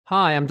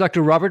Hi, I'm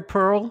Dr. Robert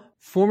Pearl,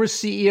 former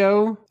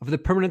CEO of the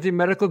Permanente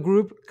Medical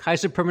Group,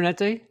 Kaiser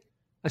Permanente,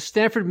 a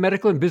Stanford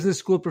Medical and Business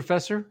School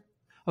professor,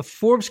 a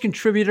Forbes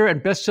contributor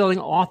and best-selling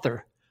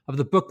author of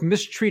the book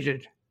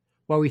Mistreated,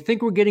 Why We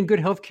Think We're Getting Good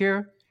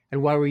Healthcare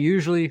and Why We're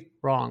Usually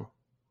Wrong.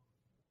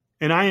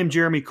 And I am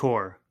Jeremy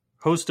Kaur,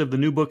 host of the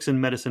New Books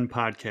in Medicine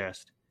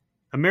podcast.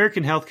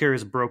 American healthcare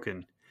is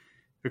broken.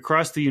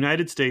 Across the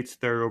United States,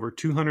 there are over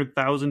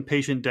 200,000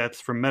 patient deaths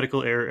from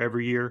medical error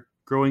every year,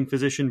 growing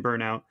physician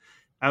burnout,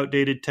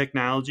 outdated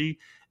technology,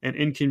 and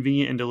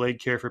inconvenient and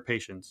delayed care for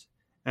patients.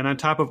 And on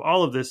top of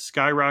all of this,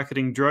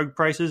 skyrocketing drug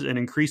prices and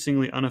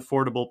increasingly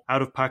unaffordable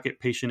out-of-pocket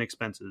patient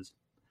expenses.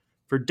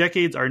 For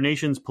decades, our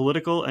nation's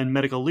political and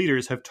medical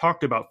leaders have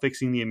talked about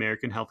fixing the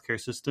American healthcare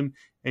system,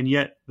 and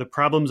yet the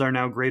problems are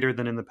now greater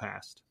than in the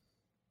past.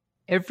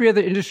 Every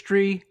other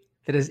industry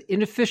that is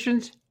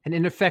inefficient and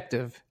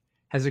ineffective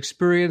has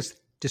experienced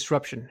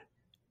disruption.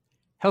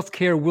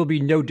 Healthcare will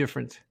be no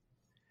different.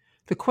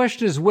 The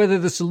question is whether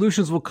the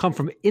solutions will come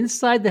from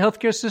inside the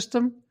healthcare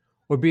system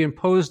or be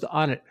imposed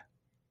on it.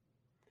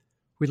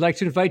 We'd like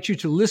to invite you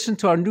to listen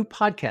to our new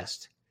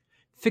podcast,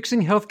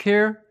 Fixing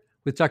Healthcare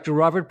with Dr.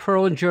 Robert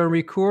Pearl and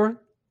Jeremy Kaur.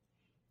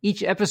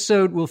 Each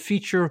episode will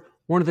feature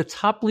one of the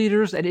top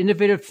leaders and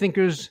innovative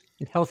thinkers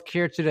in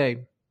healthcare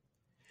today.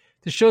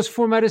 The show's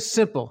format is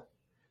simple.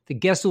 The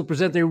guests will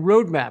present a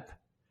roadmap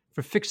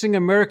for fixing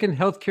American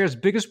healthcare's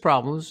biggest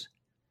problems.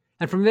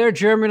 And from there,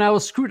 Jeremy and I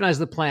will scrutinize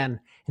the plan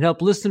and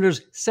help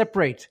listeners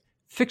separate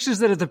fixes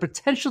that have the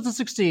potential to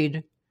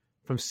succeed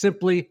from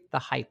simply the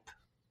hype.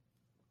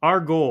 Our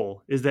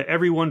goal is that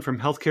everyone from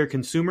healthcare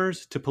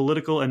consumers to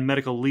political and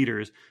medical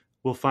leaders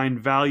will find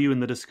value in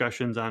the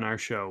discussions on our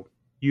show.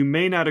 You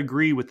may not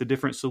agree with the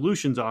different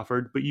solutions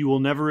offered, but you will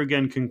never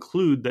again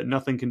conclude that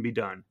nothing can be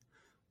done.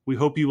 We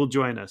hope you will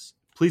join us.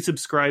 Please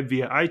subscribe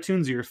via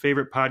iTunes or your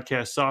favorite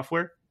podcast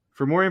software.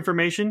 For more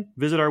information,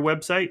 visit our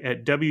website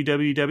at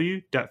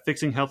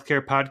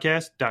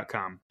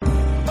www.fixinghealthcarepodcast.com.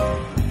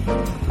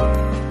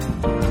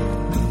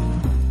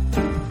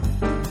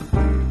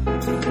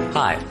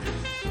 Hi,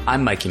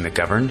 I'm Mikey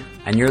McGovern,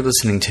 and you're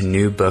listening to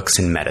New Books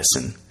in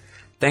Medicine.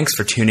 Thanks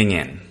for tuning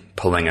in,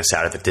 pulling us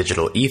out of the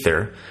digital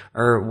ether,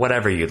 or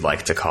whatever you'd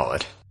like to call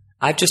it.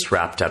 I've just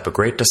wrapped up a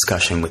great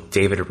discussion with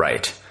David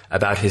Wright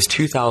about his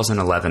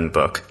 2011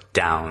 book,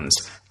 Downs,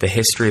 The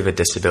History of a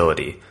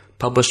Disability,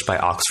 published by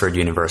Oxford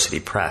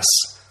University Press.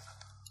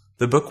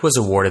 The book was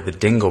awarded the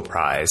Dingle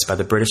Prize by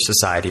the British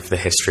Society for the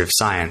History of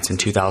Science in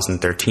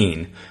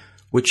 2013,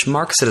 which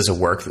marks it as a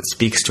work that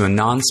speaks to a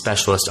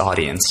non-specialist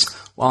audience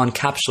while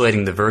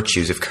encapsulating the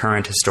virtues of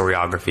current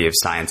historiography of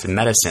science and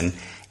medicine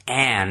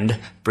and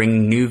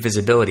bringing new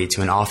visibility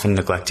to an often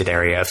neglected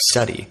area of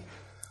study.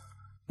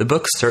 The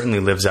book certainly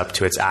lives up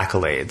to its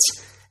accolades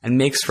and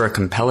makes for a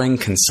compelling,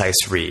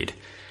 concise read,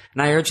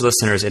 and I urge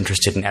listeners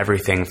interested in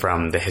everything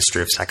from the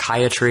history of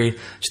psychiatry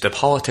to the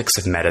politics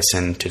of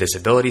medicine to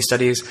disability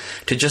studies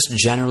to just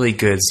generally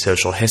good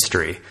social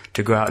history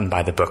to go out and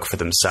buy the book for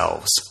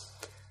themselves.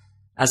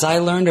 As I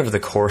learned over the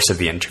course of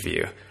the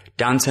interview,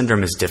 Down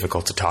syndrome is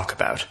difficult to talk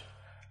about.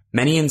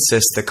 Many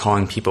insist that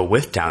calling people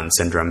with Down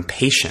syndrome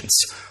patients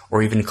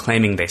or even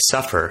claiming they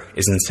suffer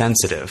is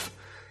insensitive,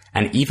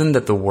 and even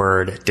that the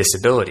word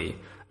disability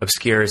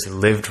obscures the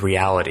lived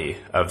reality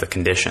of the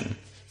condition.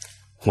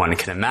 One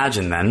can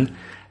imagine, then,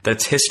 that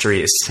its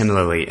history is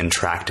similarly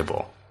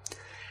intractable.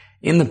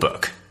 In the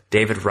book,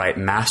 David Wright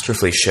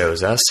masterfully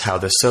shows us how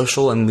the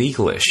social and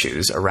legal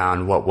issues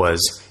around what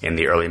was, in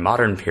the early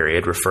modern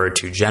period, referred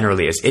to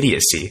generally as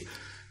idiocy,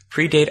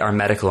 predate our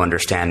medical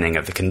understanding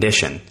of the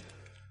condition.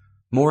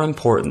 More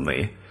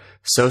importantly,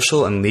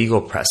 social and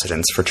legal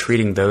precedents for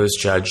treating those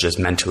judged as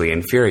mentally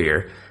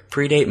inferior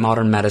predate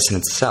modern medicine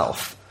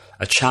itself,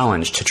 a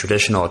challenge to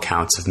traditional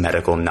accounts of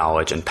medical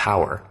knowledge and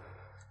power.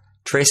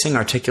 Tracing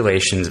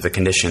articulations of the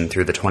condition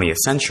through the 20th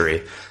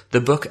century,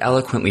 the book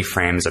eloquently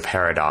frames a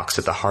paradox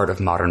at the heart of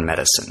modern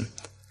medicine.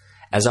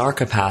 As our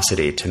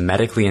capacity to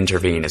medically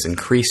intervene is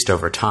increased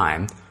over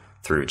time,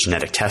 through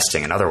genetic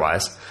testing and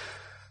otherwise,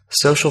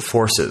 social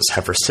forces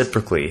have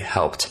reciprocally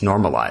helped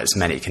normalize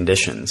many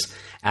conditions,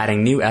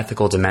 adding new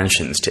ethical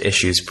dimensions to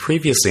issues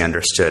previously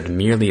understood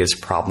merely as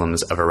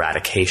problems of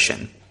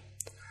eradication.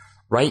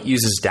 Wright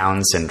uses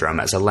Down syndrome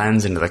as a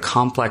lens into the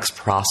complex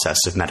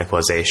process of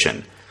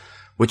medicalization,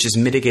 which is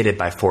mitigated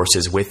by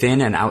forces within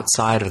and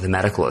outside of the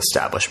medical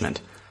establishment,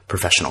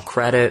 professional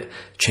credit,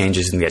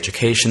 changes in the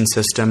education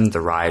system, the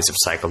rise of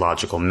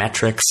psychological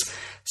metrics,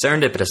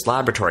 serendipitous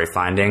laboratory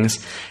findings,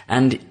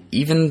 and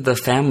even the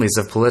families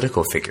of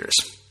political figures.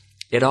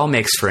 It all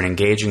makes for an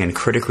engaging and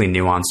critically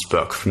nuanced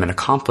book from an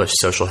accomplished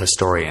social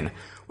historian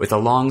with a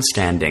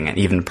long-standing and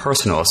even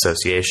personal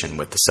association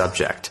with the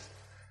subject.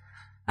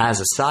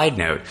 As a side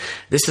note,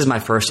 this is my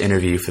first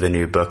interview for the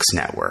New Books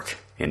Network,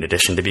 in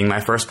addition to being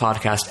my first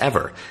podcast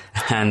ever,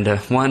 and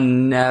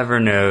one never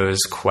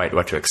knows quite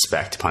what to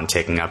expect upon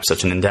taking up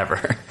such an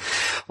endeavor.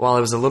 While I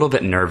was a little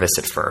bit nervous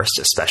at first,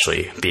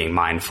 especially being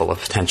mindful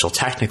of potential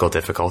technical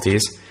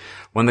difficulties,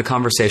 When the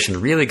conversation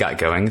really got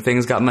going,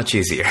 things got much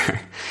easier.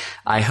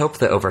 I hope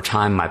that over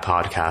time my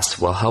podcast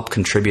will help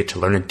contribute to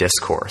learned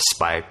discourse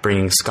by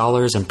bringing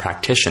scholars and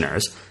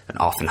practitioners, and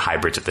often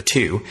hybrids of the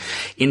two,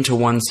 into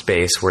one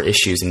space where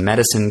issues in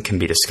medicine can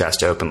be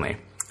discussed openly.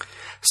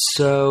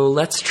 So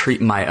let's treat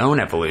my own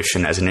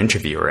evolution as an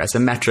interviewer as a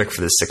metric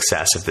for the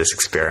success of this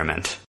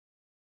experiment.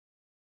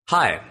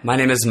 Hi, my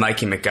name is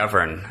Mikey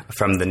McGovern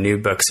from the New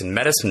Books in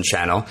Medicine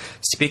channel,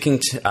 speaking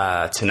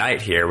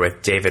tonight here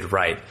with David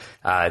Wright.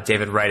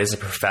 David Wright is a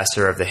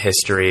professor of the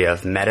history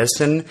of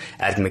medicine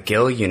at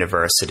McGill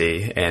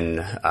University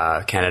in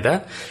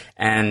Canada,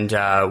 and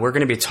we're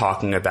going to be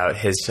talking about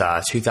his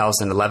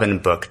 2011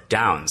 book,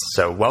 Downs.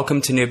 So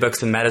welcome to New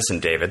Books in Medicine,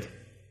 David.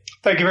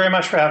 Thank you very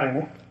much for having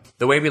me.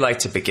 The way we like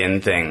to begin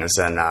things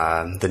in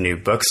the New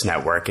Books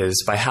Network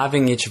is by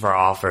having each of our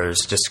authors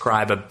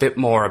describe a bit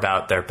more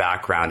about their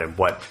background and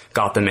what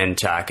got them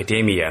into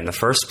academia in the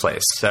first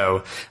place.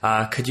 So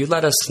could you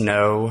let us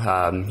know,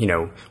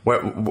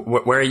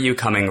 where are you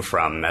coming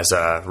from as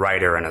a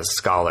writer and as a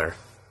scholar?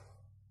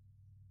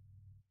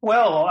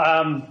 Well,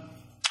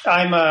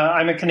 I'm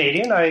a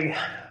Canadian.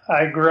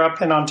 I grew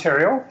up in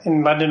Ontario,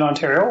 in London,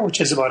 Ontario, which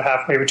is about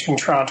halfway between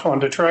Toronto and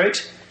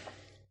Detroit.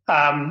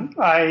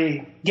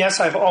 I guess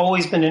I've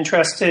always been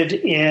interested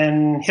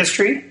in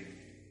history,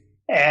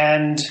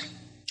 and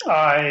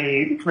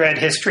I read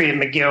history at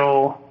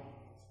McGill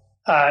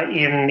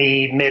in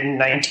the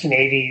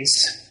mid-1980s.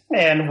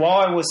 And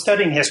while I was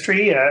studying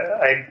history,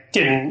 I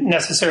didn't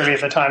necessarily at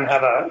the time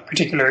have a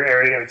particular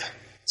area of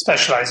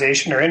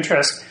specialization or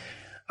interest.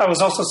 I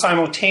was also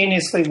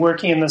simultaneously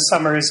working in the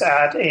summers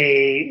at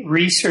a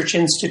research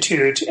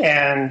institute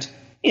and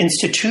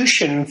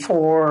institution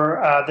for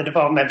the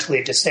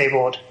developmentally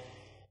disabled.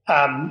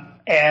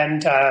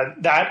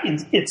 That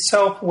in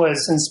itself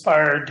was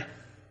inspired,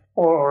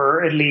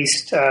 or at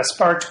least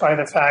sparked, by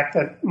the fact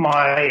that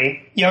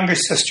my younger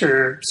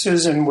sister,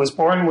 Susan, was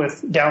born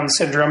with Down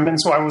syndrome. And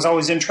so I was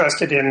always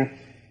interested in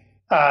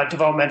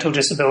developmental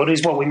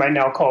disabilities, what we might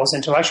now call as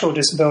intellectual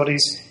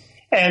disabilities.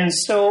 And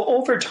so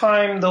over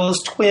time,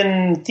 those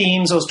twin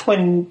themes, those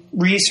twin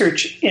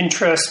research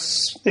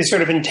interests, they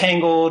sort of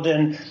entangled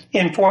and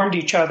informed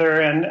each other.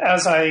 And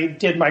as I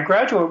did my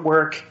graduate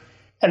work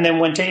and then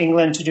went to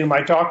England to do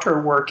my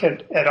doctorate work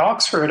at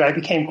Oxford, I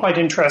became quite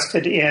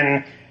interested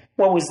in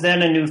what was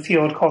then a new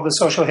field called the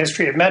social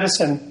history of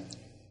medicine.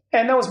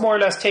 And that was more or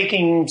less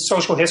taking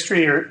social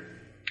history or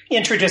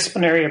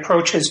interdisciplinary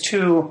approaches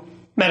to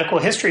medical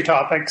history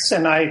topics.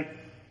 And I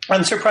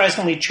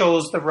unsurprisingly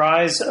chose the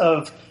rise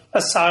of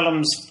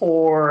asylums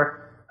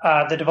for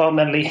the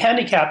developmentally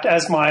handicapped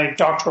as my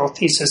doctoral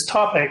thesis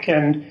topic.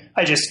 And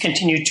I just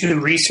continued to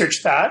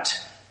research that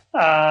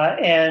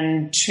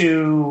and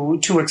to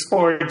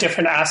explore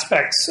different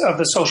aspects of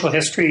the social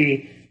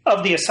history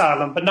of the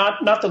asylum, but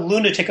not the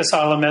lunatic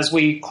asylum as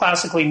we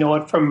classically know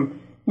it from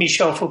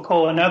Michel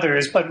Foucault and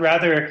others, but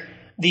rather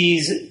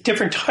these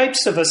different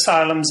types of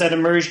asylums that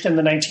emerged in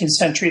the 19th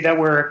century that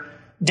were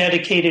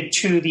dedicated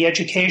to the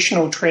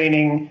educational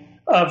training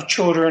of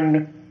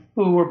children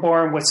who were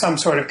born with some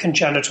sort of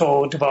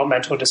congenital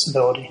developmental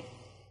disability.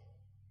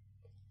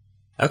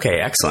 Okay,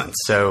 excellent.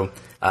 So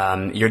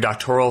your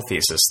doctoral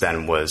thesis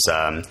then was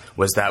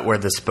that where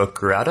this book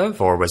grew out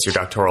of, or was your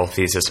doctoral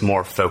thesis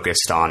more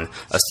focused on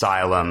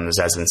asylums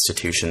as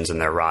institutions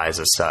and their rise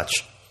as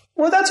such?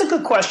 Well, that's a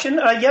good question.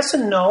 Yes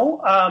and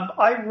no.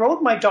 I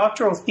wrote my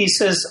doctoral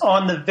thesis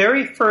on the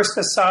very first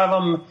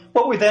asylum,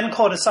 what were then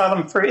called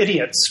asylum for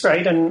idiots,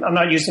 right? And I'm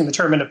not using the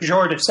term in a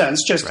pejorative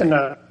sense, just right.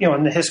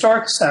 in the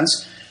historic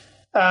sense.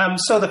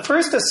 So the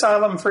first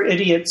asylum for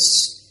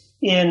idiots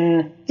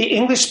in the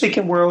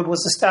English-speaking world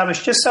was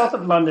established just south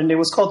of London. It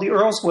was called the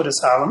Earlswood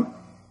Asylum.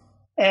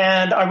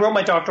 And I wrote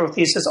my doctoral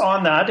thesis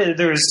on that.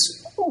 There's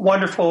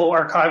wonderful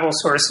archival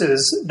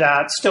sources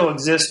that still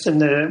exist in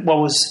what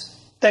was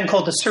then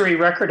called the Surrey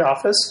Record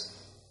Office.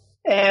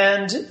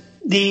 And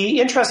the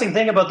interesting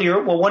thing about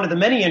one of the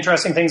many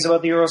interesting things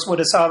about the Earlswood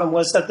Asylum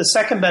was that the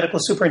second medical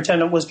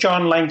superintendent was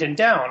John Langdon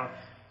Down,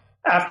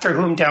 after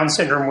whom Down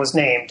syndrome was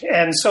named.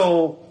 And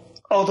so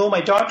although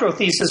my doctoral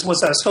thesis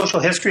was a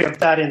social history of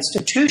that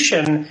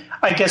institution,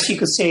 I guess you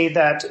could say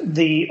that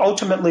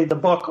ultimately the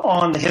book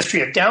on the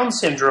history of Down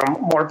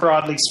syndrome, more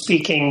broadly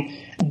speaking,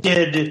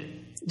 did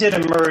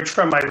emerge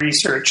from my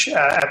research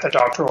at the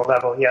doctoral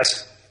level,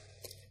 yes.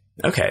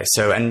 Okay,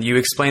 so, and you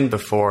explained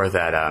before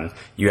that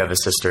you have a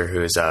sister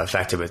who is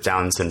affected with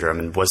Down syndrome,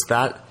 and was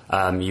that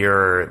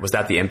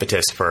the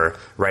impetus for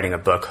writing a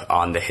book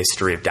on the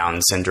history of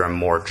Down syndrome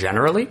more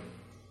generally?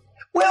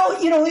 Well,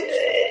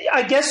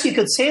 I guess you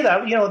could say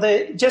that.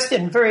 Just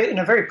in a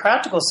very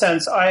practical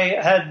sense,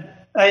 I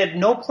had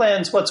no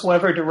plans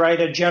whatsoever to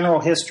write a general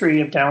history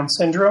of Down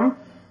syndrome.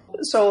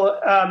 So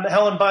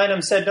Helen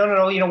Bynum said, no,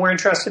 we're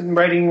interested in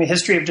writing the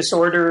history of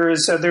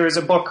disorders. There is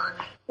a book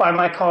by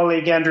my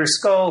colleague Andrew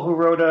Scull who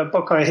wrote a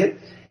book on it.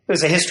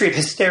 There's a history of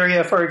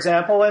hysteria, for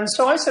example. And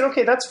so I said,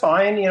 okay, that's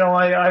fine.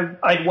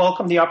 I'd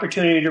welcome the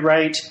opportunity to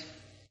write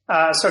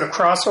sort of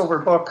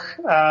crossover book,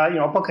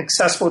 a book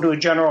accessible to a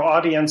general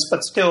audience,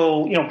 but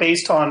still,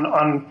 based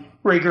on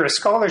rigorous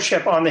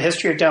scholarship on the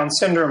history of Down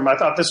syndrome, I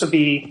thought this would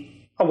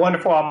be a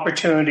wonderful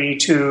opportunity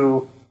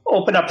to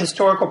open up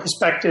historical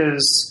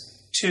perspectives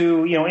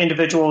to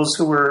individuals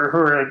who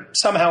are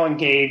somehow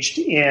engaged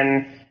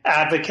in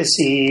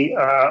advocacy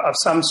of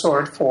some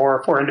sort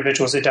for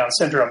individuals with Down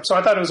syndrome. So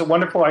I thought it was a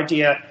wonderful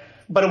idea,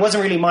 but it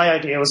wasn't really my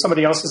idea. It was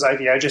somebody else's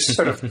idea. I just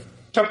sort of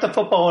took the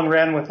football and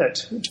ran with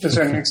it to a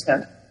certain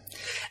extent.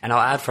 And I'll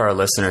add for our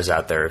listeners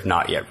out there who have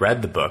not yet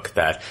read the book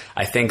that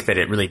I think that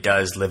it really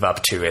does live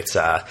up to its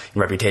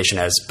reputation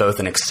as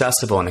both an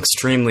accessible and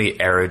extremely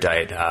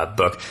erudite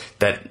book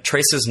that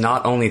traces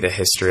not only the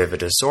history of a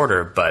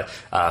disorder, but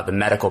the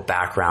medical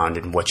background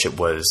in which it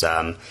was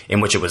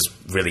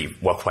really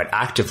quite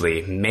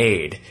actively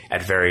made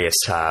at various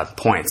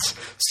points.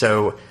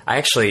 So I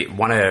actually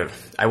want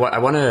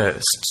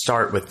to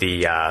start with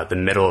the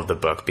middle of the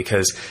book,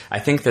 because I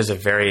think there's a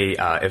very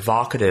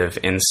evocative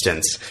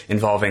instance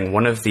involving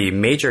one of the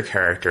major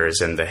characters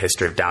in the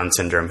history of Down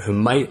syndrome who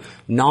might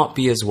not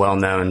be as well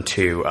known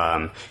to,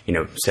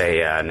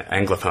 say an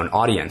Anglophone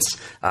audience.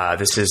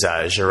 This is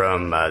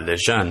Jérôme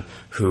Lejeune,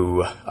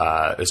 who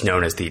is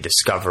known as the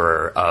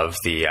discoverer of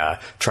the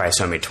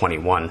trisomy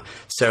 21.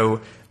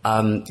 So,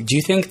 do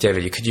you think,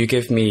 David, could you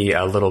give me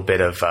a little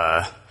bit of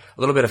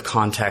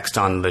context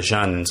on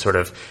Lejeune and sort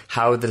of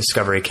how the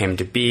discovery came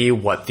to be,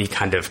 what the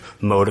kind of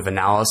mode of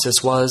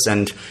analysis was,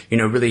 and,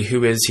 really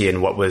who is he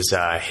and what was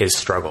his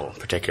struggle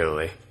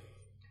particularly?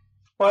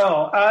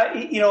 Well,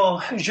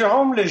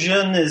 Jérôme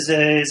Lejeune is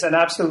an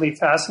absolutely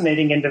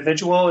fascinating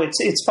individual.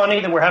 It's funny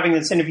that we're having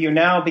this interview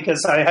now,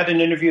 because I had an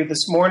interview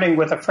this morning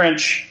with a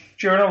French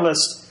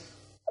journalist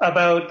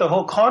about the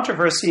whole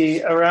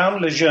controversy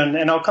around Lejeune,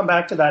 and I'll come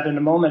back to that in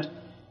a moment.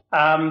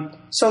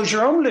 So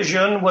Jérôme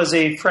Lejeune was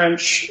a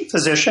French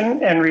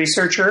physician and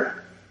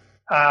researcher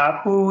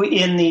who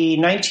in the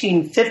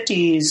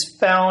 1950s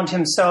found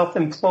himself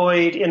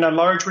employed in a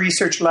large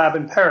research lab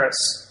in Paris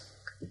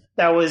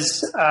that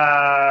was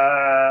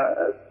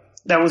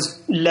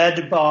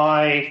led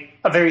by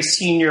a very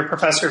senior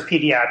professor of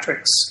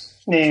pediatrics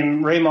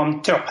named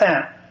Raymond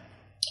Turpin.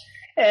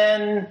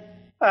 And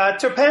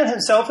Turpin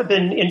himself had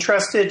been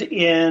interested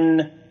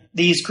in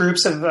these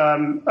groups of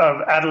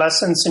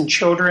adolescents and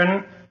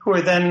children who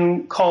are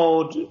then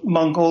called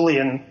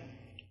Mongolian,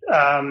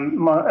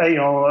 Mongolien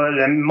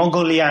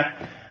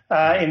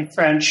in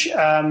French,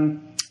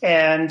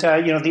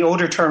 the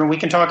older term. And we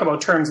can talk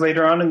about terms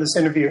later on in this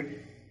interview.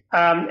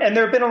 And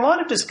there have been a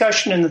lot of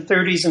discussion in the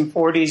 30s and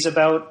 40s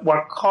about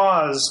what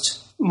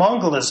caused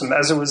Mongolism,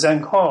 as it was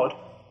then called.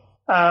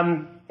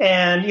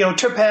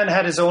 Turpin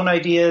had his own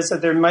ideas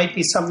that there might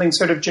be something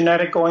sort of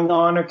genetic going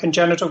on or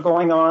congenital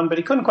going on, but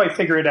he couldn't quite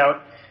figure it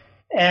out.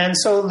 And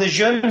so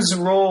Lejeune's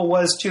role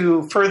was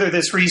to further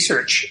this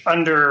research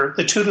under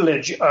the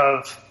tutelage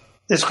of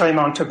this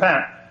Raymond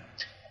Turpin.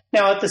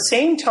 Now, at the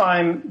same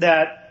time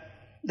that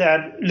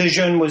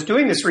Lejeune was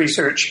doing this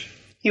research,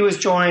 he was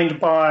joined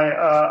by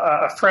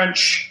a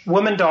French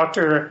woman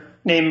doctor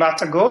named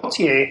Marthe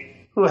Gauthier,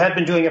 who had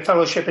been doing a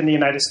fellowship in the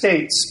United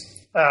States.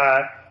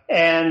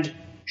 And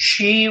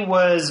she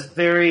was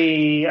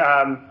very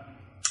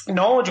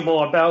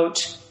knowledgemal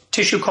about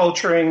tissue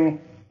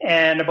culturing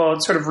and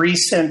about sort of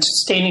recent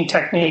staining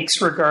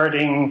techniques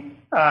regarding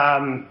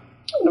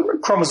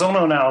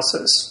chromosomal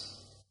analysis.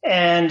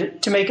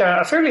 And to make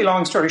a fairly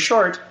long story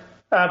short,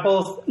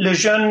 both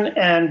Lejeune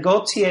and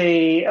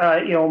Gauthier,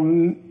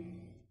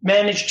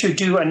 managed to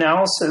do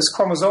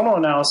chromosomal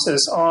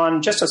analysis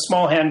on just a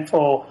small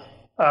handful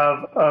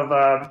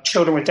of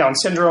children with Down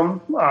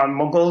syndrome,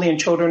 Mongolian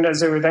children,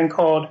 as they were then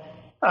called.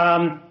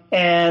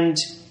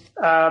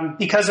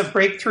 Because of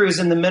breakthroughs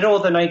in the middle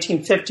of the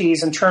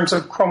 1950s in terms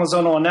of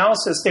chromosomal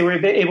analysis, they were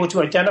able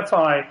to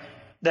identify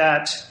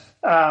that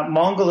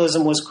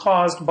Mongolism was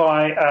caused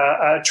by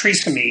a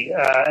trisomy,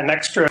 an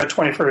extra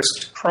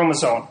 21st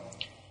chromosome.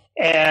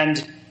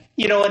 And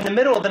in the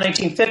middle of the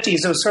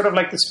 1950s, it was sort of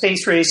like the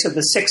space race of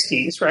the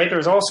 60s, right? There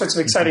was all sorts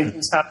of exciting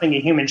things happening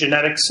in human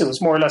genetics. It was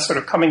more or less sort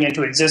of coming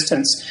into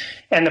existence.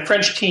 And the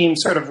French team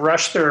sort of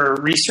rushed their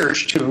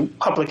research to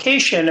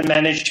publication and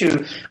managed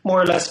to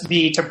more or less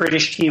beat a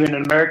British team and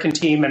an American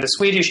team and a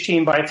Swedish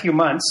team by a few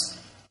months,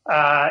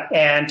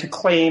 and to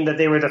claim that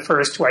they were the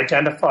first to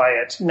identify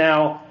it.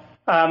 Now,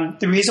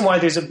 the reason why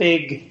there's a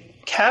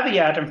big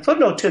caveat and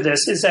footnote to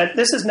this is that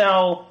this has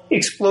now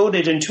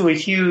exploded into a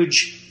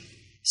huge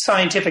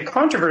scientific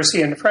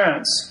controversy in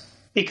France,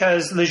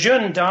 because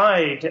Lejeune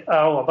died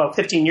about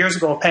 15 years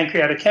ago of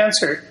pancreatic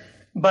cancer,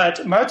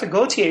 but Marthe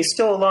Gauthier is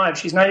still alive.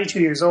 She's 92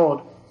 years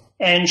old,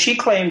 and she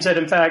claims that,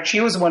 in fact,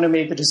 she was the one who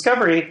made the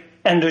discovery,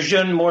 and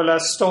Lejeune more or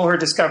less stole her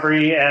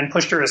discovery and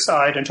pushed her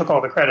aside and took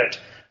all the credit.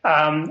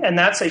 And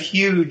that's a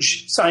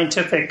huge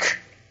scientific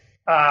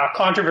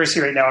controversy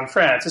right now in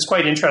France. It's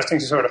quite interesting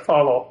to sort of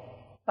follow.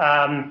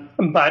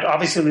 But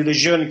obviously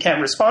Lejeune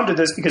can't respond to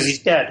this because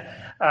he's dead.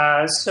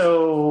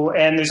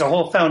 And there's a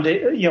whole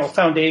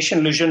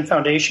foundation, Lejeune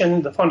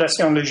Foundation, the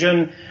Fondation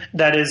Lejeune,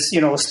 that is,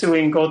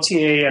 suing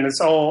Gaultier, and it's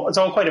all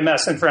quite a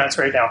mess in France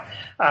right now.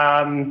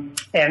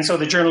 And so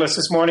the journalist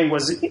this morning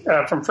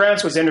from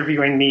France was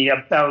interviewing me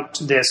about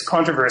this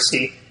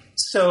controversy.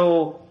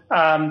 So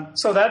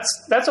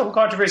that's a whole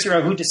controversy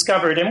around who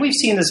discovered, and we've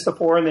seen this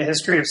before in the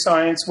history of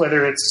science,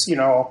 whether it's,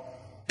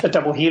 the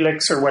double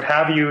helix or what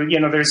have you.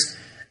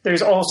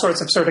 There's all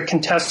sorts of sort of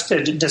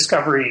contested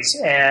discoveries,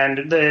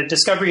 and the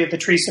discovery of the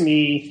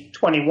trisomy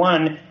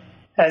 21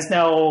 has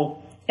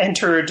now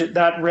entered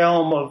that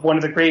realm of one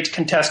of the great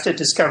contested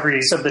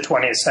discoveries of the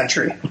 20th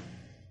century.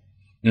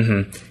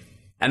 Mm-hmm.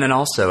 And then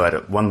also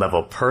at one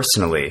level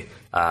personally,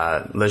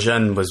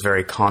 Lejeune was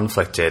very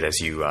conflicted,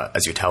 as you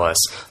tell us,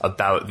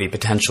 about the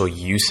potential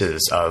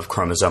uses of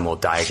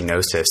chromosomal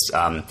diagnosis,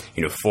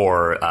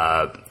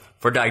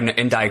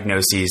 in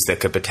diagnoses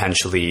that could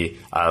potentially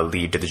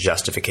lead to the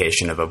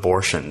justification of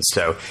abortion.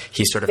 So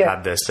he sort of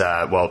had this,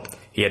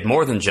 he had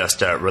more than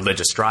just a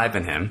religious drive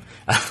in him.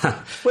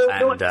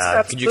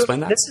 Could you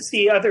explain that? This is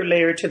the other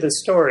layer to the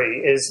story,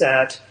 is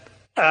that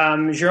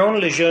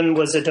Jérôme Lejeune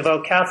was a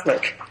devout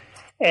Catholic.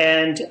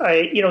 And,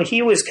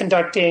 he was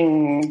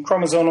conducting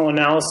chromosomal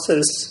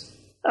analysis,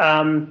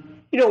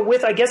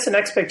 with, I guess, an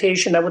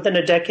expectation that within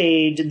a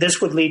decade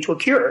this would lead to a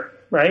cure.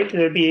 Right?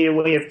 There'd be a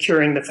way of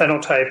curing the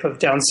phenotype of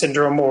Down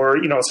syndrome, or,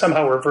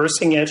 somehow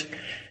reversing it.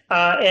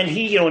 And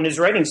he, in his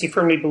writings, he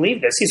firmly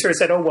believed this. He sort of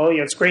said,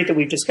 it's great that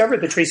we've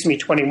discovered the trisomy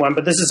 21,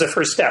 but this is a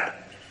first step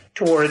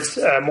towards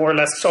more or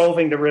less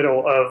solving the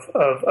riddle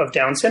of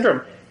Down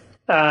syndrome.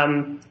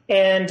 And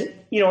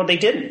they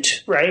didn't,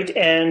 right?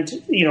 And,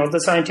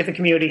 the scientific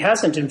community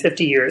hasn't in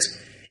 50 years.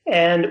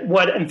 And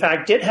what, in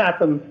fact, did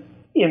happen,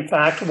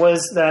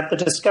 was that the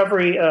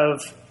discovery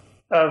of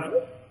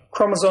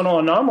chromosomal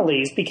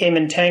anomalies became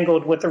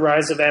entangled with the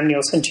rise of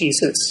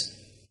amniocentesis.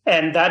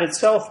 And that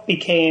itself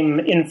became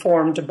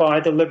informed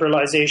by the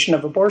liberalization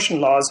of abortion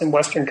laws in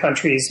Western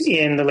countries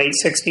in the late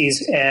 60s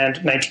and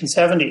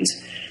 1970s.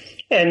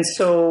 And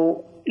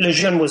so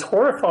Lejeune was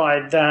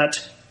horrified that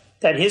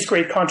his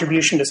great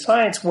contribution to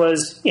science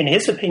was, in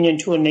his opinion,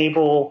 to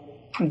enable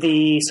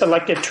the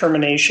selective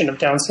termination of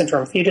Down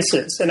syndrome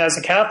fetuses. And as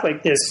a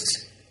Catholic,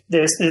 this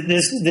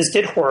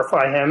did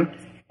horrify him.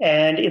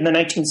 And in the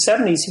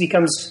 1970s, he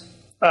becomes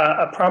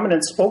a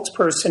prominent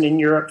spokesperson in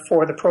Europe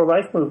for the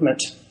pro-life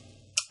movement.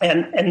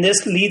 And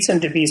this leads him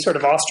to be sort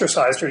of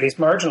ostracized, or at least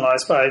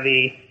marginalized, by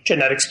the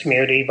genetics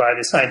community, by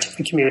the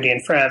scientific community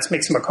in France,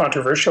 makes him a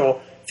controversial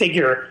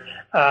figure.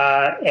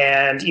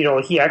 And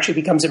he actually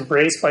becomes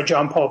embraced by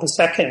John Paul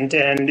II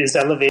and is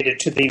elevated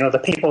to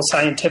the Papal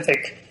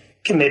Scientific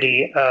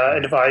Committee,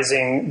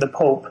 advising the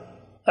Pope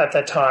at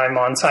that time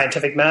on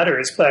scientific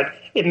matters. But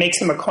it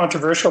makes him a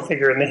controversial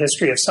figure in the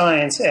history of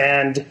science,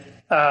 and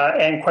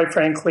quite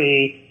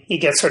frankly, he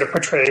gets sort of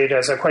portrayed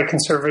as a quite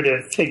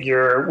conservative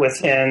figure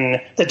within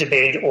the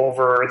debate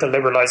over the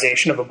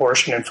liberalization of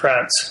abortion in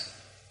France.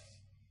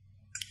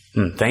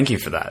 Thank you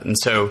for that. And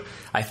so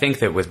I think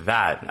that with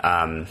that,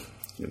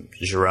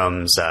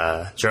 Jérôme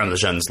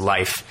Lejeune's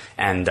life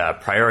and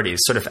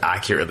priorities sort of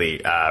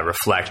accurately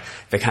reflect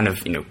the kind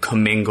of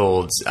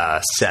commingled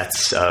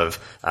sets of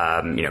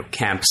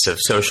camps of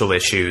social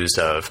issues,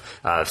 of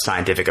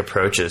scientific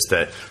approaches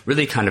that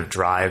really kind of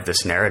drive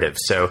this narrative.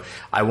 So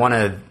I want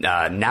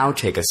to now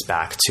take us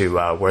back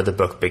to where the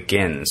book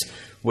begins,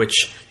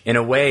 which in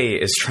a way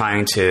is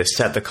trying to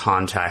set the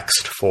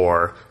context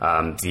for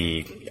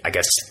the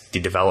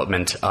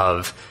development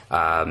of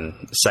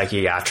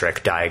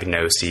psychiatric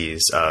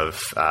diagnoses of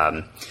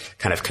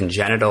kind of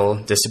congenital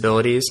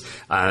disabilities,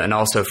 and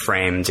also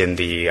framed in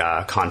the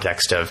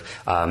context of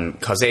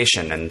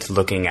causation and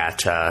looking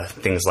at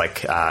things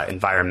like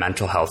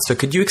environmental health. So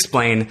could you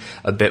explain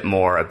a bit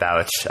more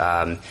about,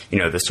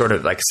 the sort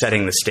of like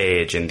setting the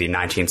stage in the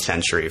 19th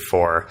century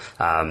for,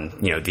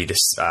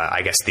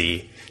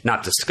 the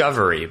not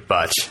discovery,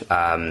 but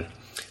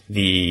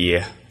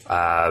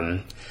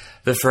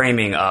the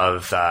framing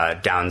of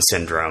Down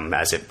syndrome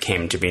as it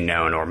came to be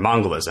known, or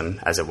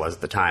Mongolism as it was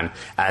at the time,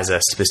 as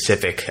a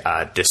specific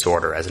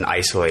disorder, as an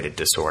isolated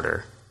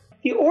disorder?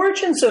 The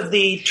origins of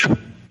the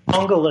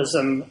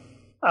Mongolism,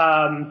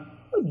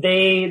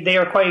 they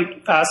are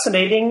quite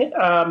fascinating.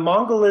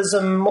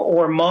 Mongolism,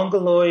 or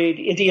Mongoloid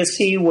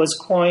idiocy, was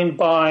coined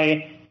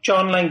by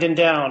John Langdon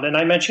Down, and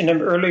I mentioned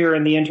him earlier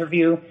in the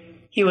interview.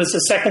 He was the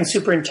second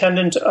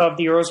superintendent of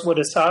the Earlswood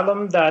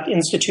Asylum, that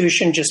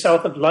institution just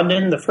south of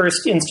London, the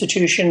first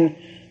institution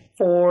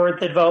for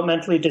the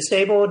developmentally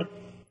disabled.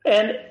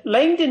 And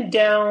Langdon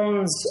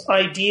Down's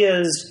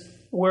ideas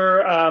were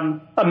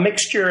a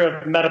mixture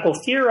of medical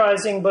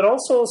theorizing, but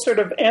also sort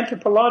of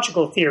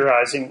anthropological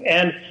theorizing.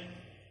 And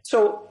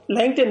so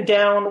Langdon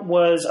Down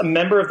was a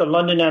member of the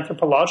London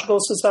Anthropological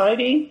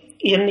Society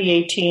in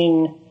the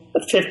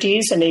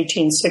 1850s and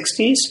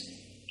 1860s.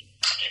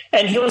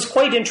 And he was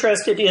quite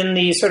interested in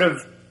the sort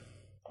of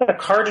a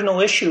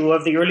cardinal issue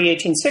of the early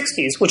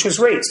 1860s, which was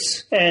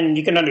race. And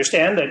you can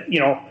understand that,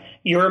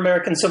 your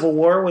American Civil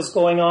War was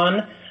going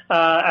on.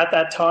 at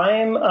that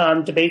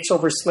time, debates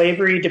over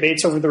slavery,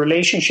 debates over the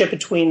relationship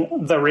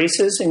between the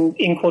races,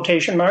 in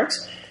quotation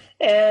marks.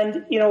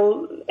 And,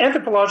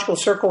 anthropological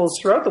circles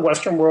throughout the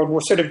Western world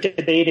were sort of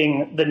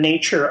debating the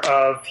nature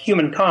of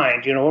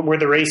humankind. Were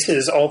the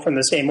races all from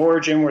the same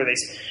origin?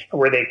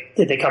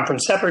 Did they come from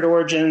separate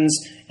origins?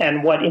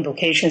 And what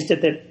implications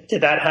did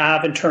that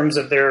have in terms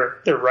of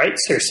their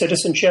rights, their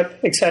citizenship,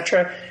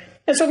 etc.?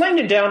 And so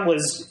Langdon Down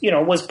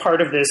was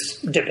part of this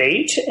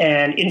debate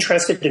and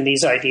interested in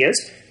these ideas.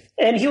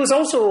 And he was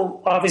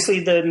also,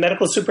 obviously, the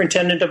medical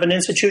superintendent of an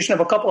institution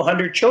of a couple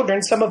hundred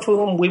children, some of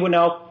whom we would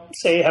now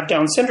say have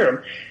Down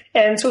syndrome.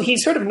 And so he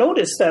sort of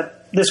noticed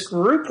that this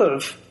group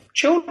of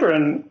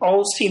children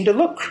all seemed to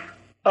look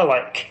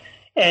alike.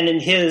 And in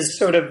his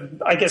sort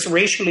of, I guess,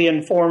 racially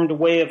informed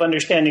way of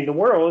understanding the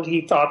world,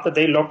 he thought that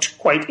they looked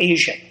quite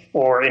Asian,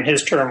 or in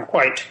his term,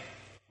 quite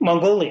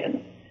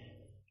Mongolian.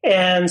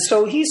 And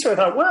so he sort of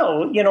thought,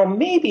 well,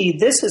 maybe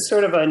this is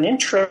sort of an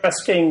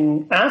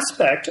interesting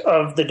aspect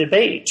of the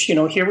debate.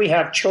 Here we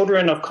have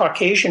children of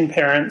Caucasian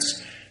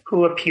parents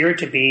who appear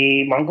to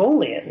be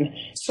Mongolian.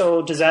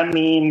 So does that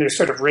mean there's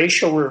sort of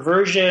racial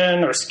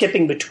reversion or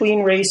skipping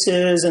between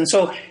races? And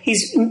so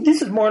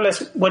this is more or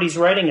less what he's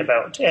writing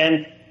about.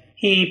 And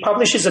he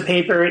publishes a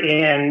paper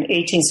in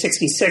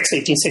 1866,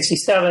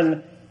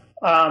 1867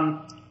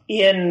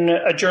 in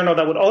a journal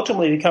that would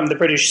ultimately become the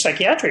British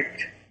Psychiatric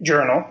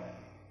Journal,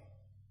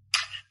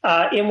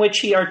 in which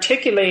he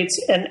articulates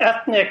an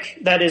ethnic,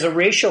 that is a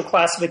racial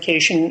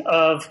classification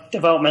of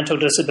developmental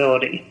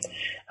disability.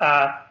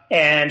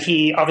 And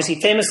he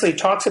obviously famously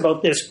talks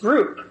about this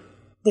group,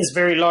 this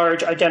very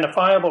large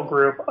identifiable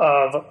group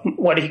of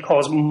what he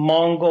calls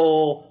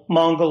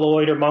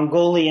Mongoloid or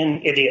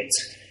Mongolian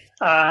idiots.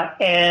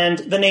 And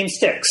the name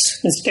sticks.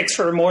 It sticks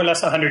for more or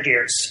less 100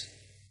 years.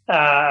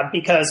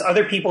 Because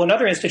other people in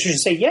other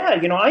institutions say, I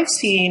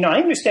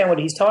understand what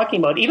he's talking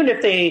about. Even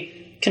if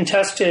they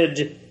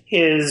contested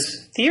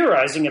his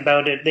theorizing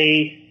about it,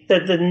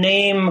 that the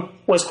name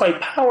was quite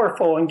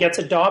powerful and gets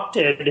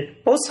adopted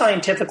both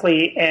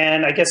scientifically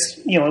and I guess,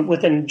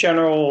 within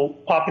general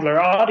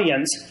popular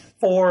audience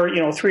for,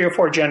 3 or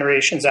 4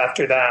 generations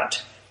after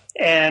that.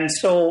 And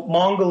so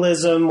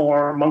Mongolism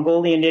or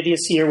Mongolian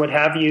idiocy or what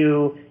have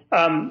you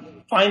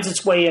finds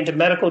its way into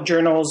medical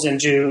journals,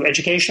 into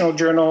educational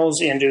journals,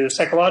 into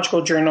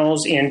psychological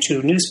journals,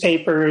 into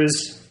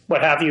newspapers,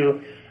 what have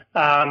you,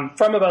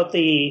 from about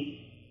the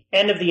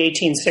end of the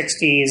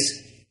 1860s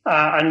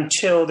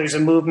until there's a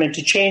movement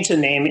to change the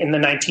name in the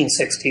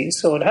 1960s.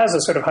 So it has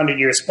a sort of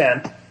 100-year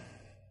span.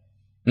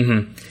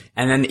 Mm-hmm.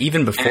 And then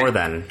even before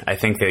then, I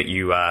think that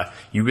you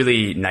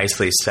really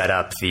nicely set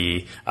up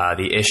the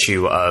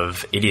issue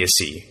of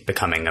idiocy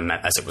becoming,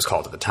 as it was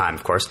called at the time,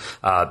 of course,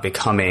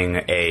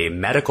 becoming a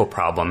medical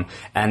problem,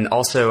 and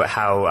also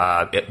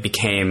how it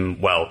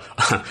became,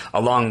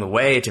 along the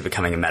way to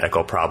becoming a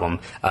medical problem,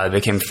 it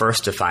became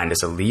first defined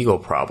as a legal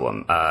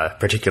problem,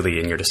 particularly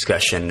in your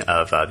discussion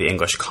of the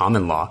English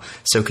common law.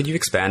 So could you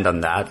expand on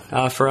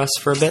that for us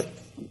for a bit?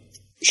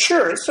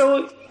 Sure.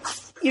 So,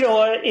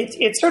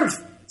 it's sort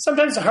of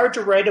sometimes hard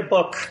to write a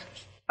book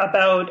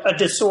about a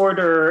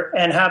disorder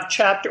and have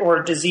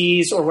or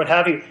disease or what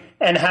have you,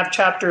 and have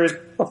chapters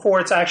before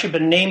it's actually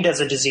been named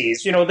as a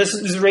disease.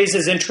 This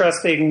raises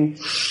interesting,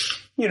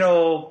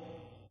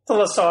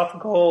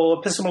 philosophical,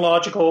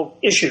 epistemological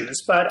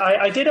issues. But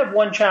I did have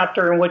one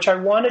chapter in which I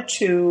wanted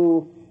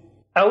to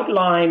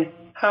outline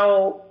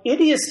how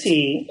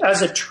idiocy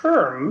as a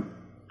term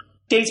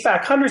dates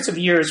back hundreds of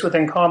years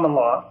within common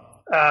law.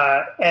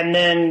 And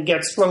then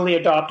gets slowly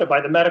adopted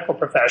by the medical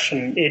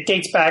profession. It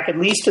dates back at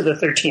least to the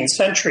 13th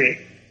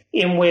century,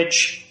 in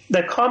which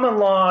the common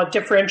law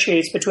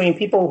differentiates between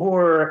people who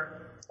are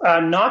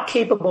not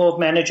capable of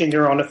managing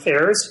their own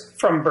affairs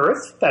from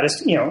birth, that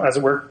is, as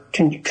it were,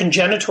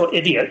 congenital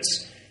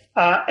idiots,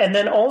 and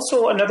then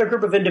also another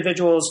group of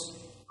individuals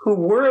who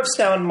were of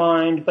sound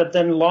mind but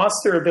then lost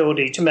their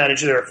ability to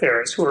manage their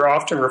affairs, who are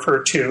often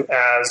referred to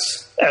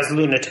as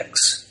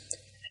lunatics.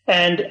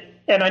 And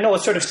I know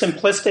it's sort of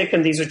simplistic,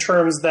 and these are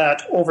terms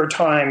that over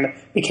time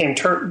became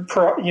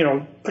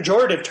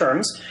pejorative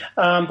terms.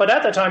 But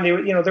at the time, they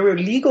were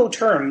legal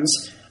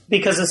terms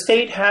because the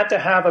state had to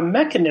have a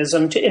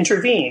mechanism to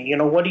intervene.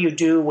 What do you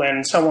do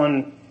when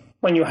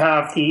you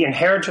have the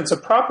inheritance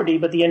of property,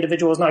 but the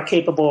individual is not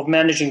capable of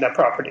managing that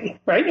property,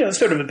 right? It's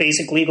sort of a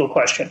basic legal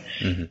question.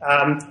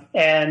 Mm-hmm.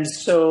 And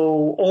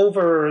so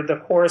over the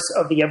course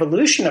of the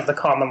evolution of the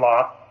common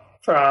law,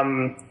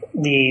 from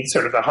the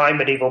sort of the high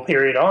medieval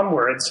period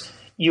onwards,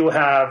 you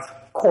have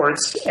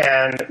courts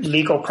and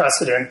legal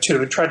precedent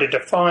to try to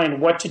define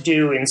what to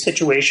do in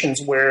situations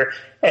where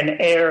an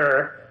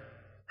heir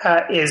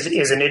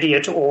is an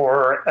idiot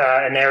or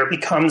an heir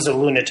becomes a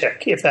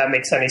lunatic, if that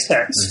makes any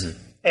sense. Mm-hmm.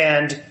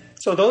 And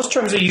so those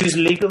terms are used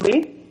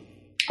legally.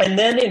 And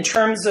then in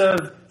terms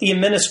of the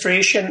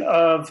administration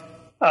of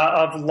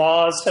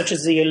laws such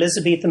as the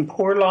Elizabethan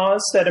Poor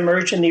Laws that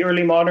emerged in the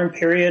early modern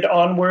period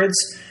onwards,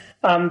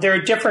 there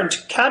are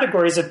different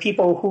categories of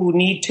people who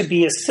need to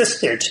be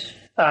assisted.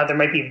 There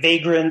might be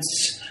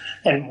vagrants,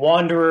 and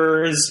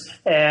wanderers,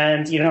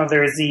 and,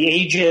 there's the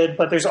aged,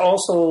 but there's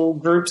also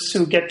groups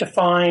who get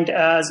defined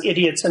as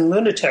idiots and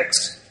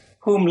lunatics,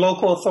 whom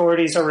local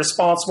authorities are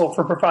responsible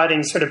for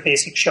providing sort of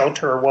basic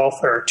shelter or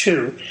welfare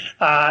to.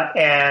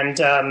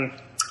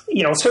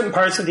 Certain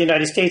parts of the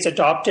United States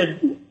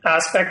adopted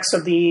aspects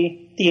of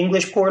the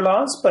English poor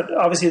laws, but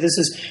obviously this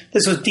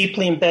was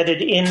deeply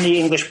embedded in the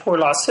English poor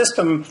law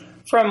system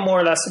from more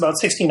or less about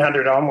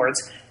 1600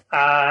 onwards.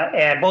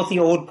 And both the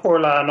Old Poor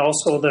Law and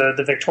also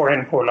the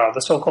Victorian Poor Law,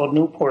 the so-called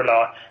New Poor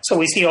Law. So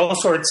we see all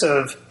sorts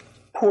of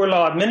poor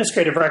law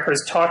administrative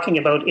records talking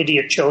about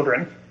idiot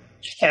children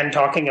and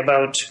talking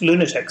about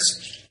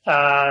lunatics.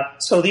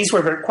 So these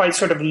were quite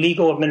sort of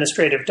legal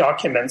administrative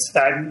documents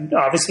that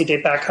obviously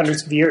date back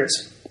hundreds of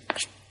years.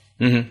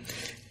 Mm-hmm.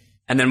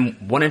 And then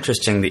one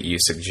interesting that you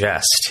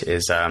suggest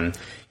is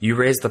you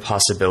raise the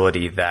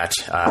possibility that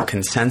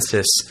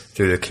consensus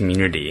through the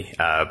community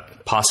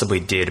possibly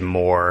did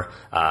more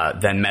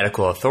than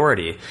medical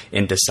authority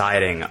in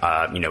deciding,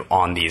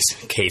 on these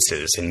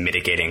cases and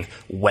mitigating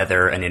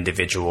whether an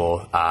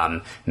individual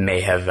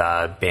may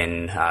have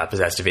been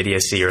possessed of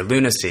idiocy or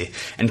lunacy.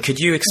 And could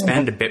you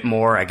expand a bit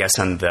more, on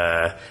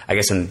the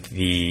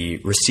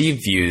received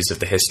views of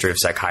the history of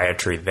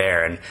psychiatry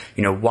there, and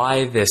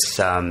why this?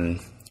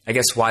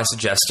 Why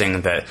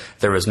suggesting that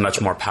there was much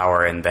more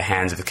power in the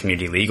hands of the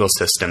community legal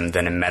system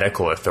than a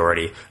medical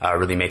authority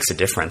really makes a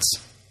difference?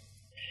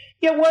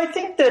 Yeah, well, I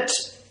think that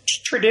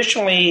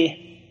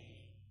traditionally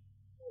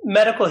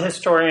medical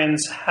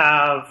historians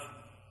have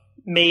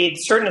made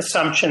certain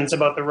assumptions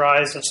about the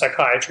rise of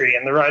psychiatry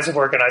and the rise of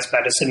organized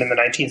medicine in the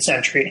 19th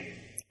century.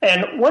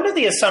 And one of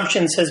the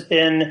assumptions has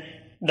been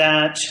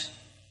that,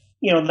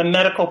 the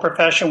medical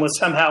profession was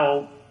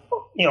somehow,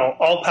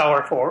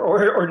 all-powerful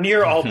or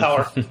near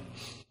all-powerful.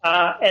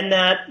 And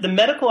that the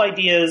medical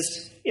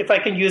ideas, if I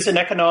can use an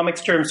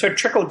economics term, sort of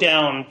trickle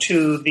down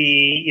to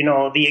the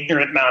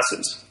ignorant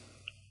masses.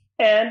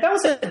 And that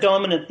was a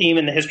dominant theme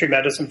in the history of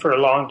medicine for a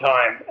long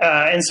time.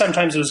 And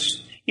sometimes it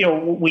was,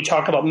 we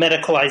talk about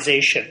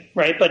medicalization,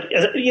 right? But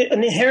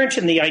inherent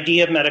in the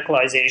idea of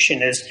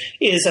medicalization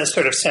is a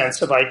sort of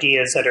sense of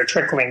ideas that are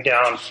trickling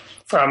down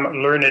from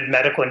learned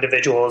medical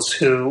individuals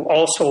who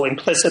also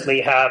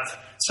implicitly have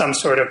some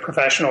sort of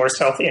professional or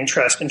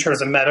self-interest in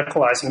terms of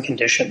medicalizing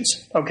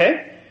conditions,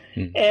 okay?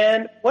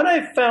 And what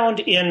I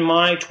found in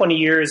my 20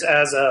 years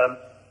as a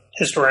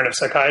historian of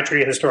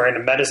psychiatry, historian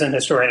of medicine,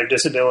 historian of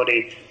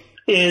disability,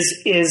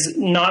 is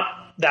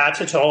not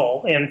that at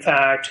all. In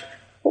fact,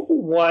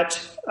 what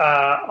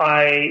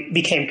I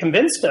became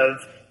convinced of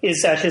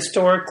is that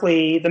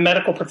historically the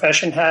medical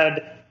profession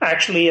had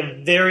actually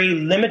a very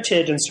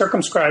limited and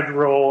circumscribed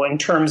role in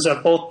terms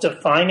of both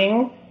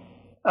defining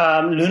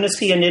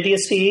lunacy and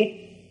idiocy,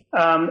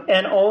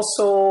 and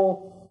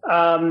also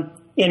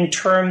in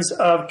terms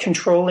of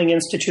controlling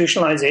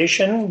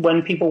institutionalization,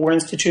 when people were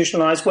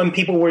institutionalized, when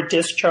people were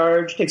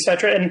discharged,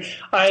 etc. And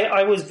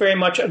I was very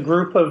much a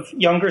group of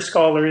younger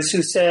scholars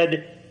who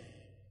said,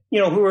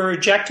 who were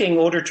rejecting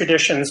older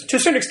traditions, to a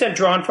certain extent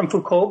drawn from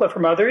Foucault, but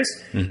from others,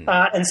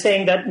 and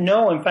saying that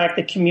no, in fact,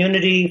 the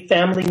community,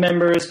 family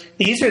members,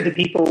 these are the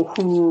people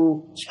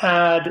who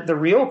had the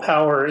real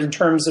power in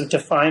terms of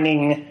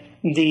defining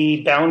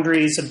the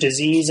boundaries of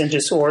disease and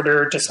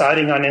disorder,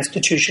 deciding on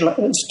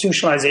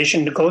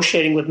institutionalization,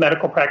 negotiating with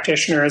medical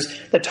practitioners,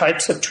 the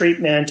types of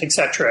treatment,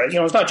 etc.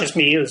 It's not just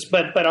me,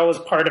 but I was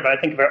part of, I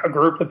think, a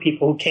group of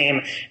people who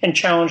came and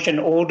challenged an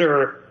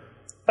older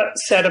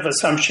set of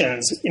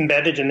assumptions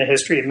embedded in the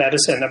history of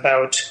medicine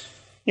about,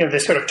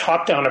 this sort of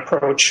top-down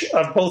approach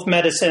of both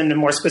medicine and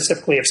more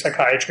specifically of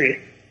psychiatry.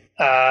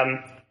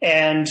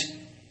 And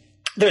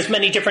there's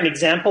many different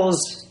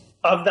examples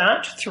of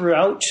that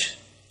throughout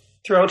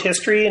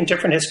history and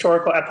different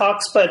historical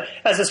epochs, but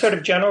as a sort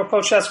of general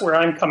approach, that's where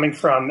I'm coming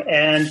from.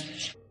 And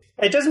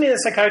it doesn't mean that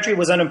psychiatry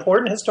was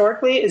unimportant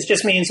historically. It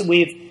just means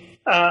that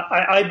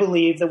I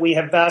believe that we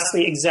have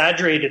vastly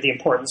exaggerated the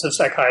importance of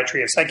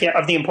psychiatry,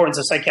 of the importance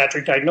of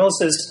psychiatric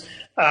diagnosis,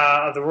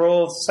 of the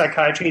role of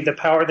psychiatry, the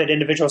power that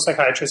individual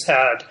psychiatrists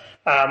had.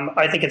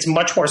 I think it's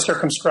much more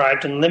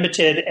circumscribed and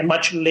limited and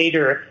much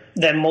later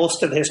than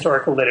most of the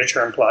historical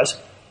literature implies.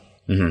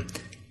 Mm-hmm.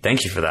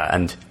 Thank you for that.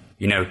 And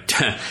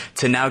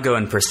to now go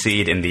and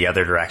proceed in the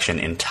other direction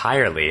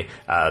entirely,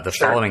 the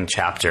following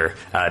chapter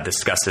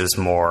discusses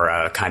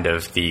more kind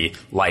of the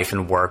life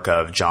and work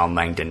of John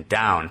Langdon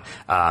Down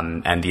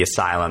and the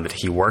asylum that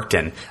he worked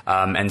in,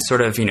 and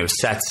sort of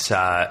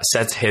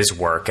sets his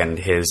work and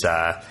his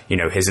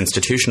his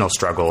institutional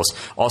struggles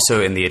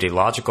also in the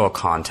ideological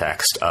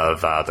context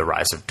of the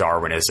rise of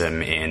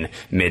Darwinism in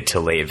mid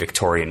to late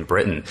Victorian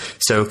Britain.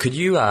 So could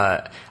you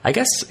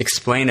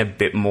explain a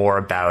bit more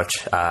about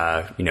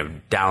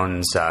Down's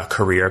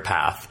career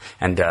path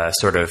and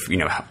sort of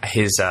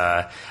his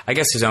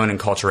his own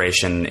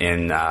enculturation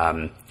in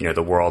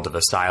the world of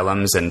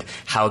asylums and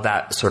how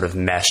that sort of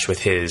meshed with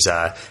his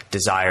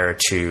desire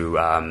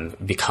to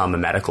become a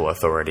medical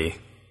authority?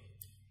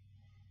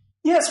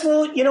 Yes,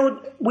 well,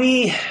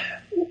 we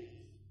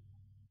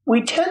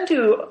tend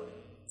to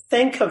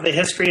think of the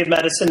history of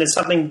medicine as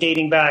something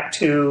dating back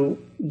to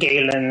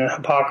Galen,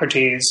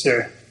 Hippocrates,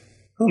 or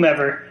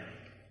whomever.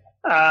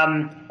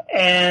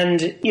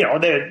 And, you know,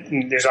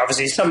 there's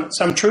obviously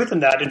some truth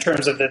in that in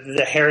terms of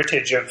the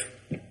heritage of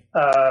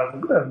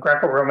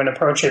Greco-Roman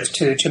approaches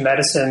to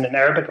medicine and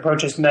Arabic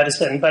approaches to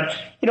medicine. But,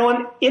 you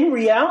know, in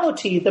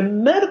reality, the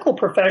medical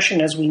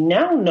profession as we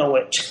now know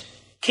it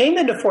came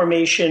into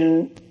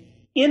formation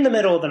in the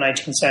middle of the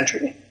 19th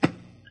century.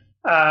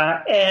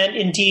 And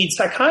indeed,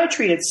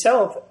 psychiatry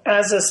itself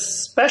as a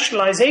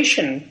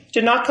specialization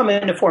did not come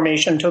into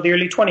formation until the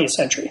early 20th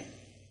century.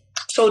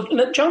 So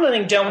John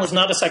Langdon was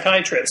not a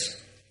psychiatrist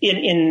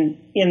in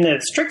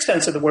the strict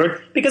sense of the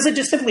word because it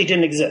just simply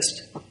didn't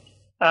exist.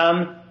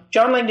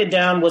 John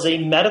Langdon was a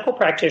medical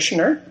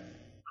practitioner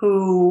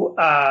who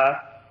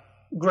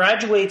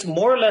graduates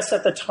more or less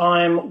at the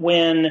time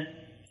when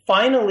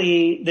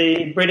finally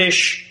the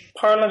British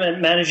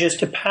Parliament manages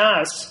to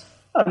pass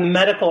a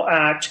medical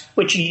act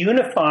which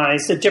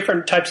unifies the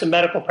different types of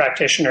medical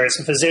practitioners,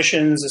 the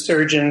physicians, the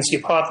surgeons, the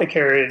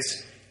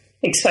apothecaries,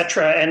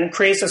 etc., and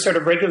creates a sort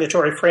of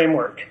regulatory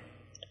framework.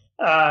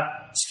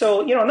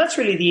 So, you know, and that's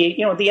really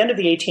the end of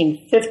the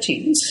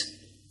 1850s.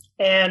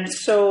 And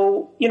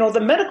so, you know,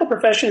 the medical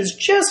profession is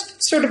just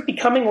sort of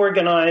becoming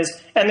organized,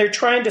 and they're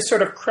trying to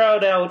sort of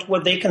crowd out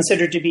what they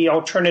consider to be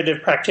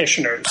alternative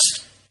practitioners,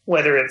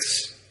 whether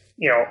it's,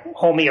 you know,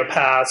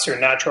 homeopaths or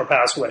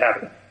naturopaths or what have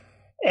you.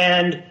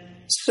 And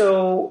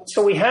so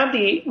we have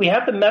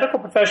the medical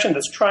profession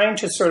that's trying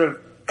to sort of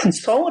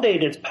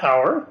consolidate its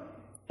power,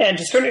 and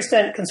to a certain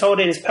extent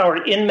consolidate its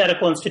power in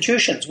medical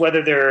institutions,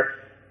 whether they're,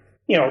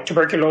 you know,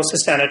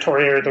 tuberculosis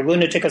sanatoria or the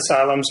lunatic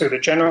asylums or the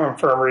general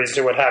infirmaries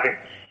or what have you.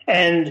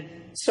 And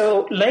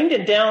so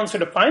Langdon Down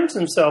sort of finds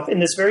himself in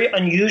this very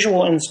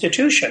unusual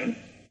institution,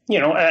 you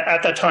know,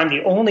 at that time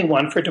the only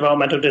one for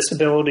developmental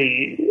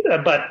disability,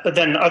 but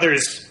then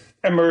others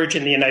emerge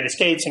in the United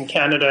States and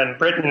Canada and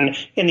Britain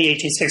in the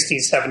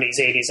 1860s, 70s,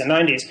 80s, and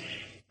 90s.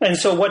 And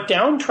so what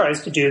Down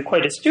tries to do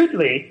quite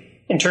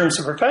astutely in terms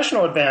of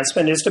professional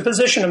advancement is to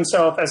position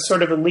himself as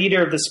sort of a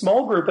leader of the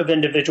small group of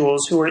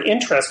individuals who are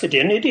interested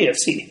in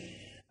idiocy.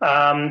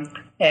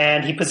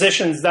 And he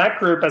positions that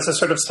group as a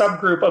sort of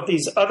subgroup of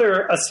these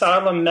other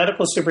asylum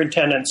medical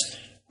superintendents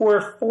who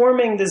are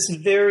forming this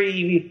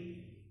very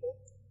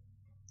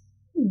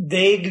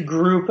vague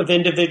group of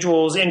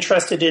individuals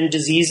interested in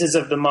diseases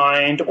of the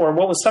mind, or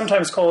what was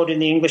sometimes called in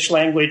the English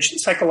language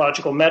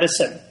psychological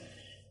medicine.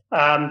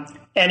 And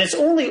it's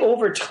only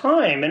over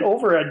time and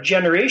over a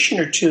generation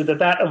or two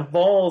that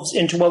evolves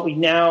into what we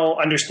now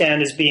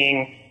understand as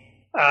being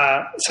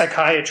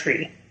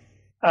psychiatry.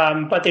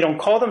 But they don't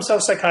call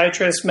themselves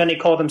psychiatrists. Many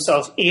call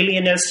themselves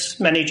alienists.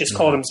 Many just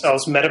call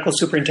themselves medical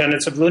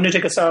superintendents of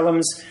lunatic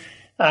asylums.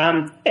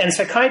 And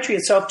psychiatry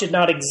itself did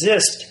not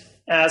exist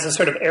as a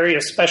sort of area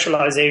of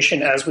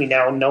specialization as we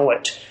now know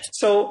it.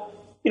 So,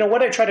 you know,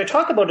 what I try to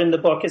talk about in the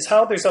book is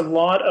how there's a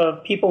lot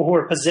of people who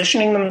are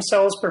positioning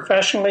themselves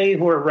professionally,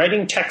 who are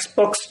writing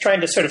textbooks, trying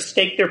to sort of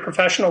stake their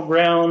professional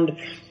ground,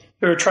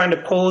 who are trying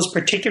to pose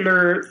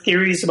particular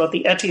theories about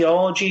the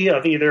etiology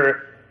of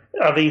either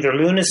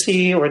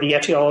lunacy or the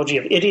etiology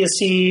of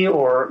idiocy,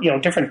 or, you know,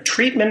 different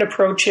treatment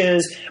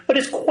approaches. But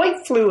it's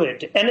quite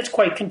fluid and it's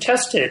quite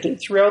contested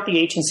throughout the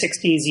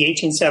 1860s, the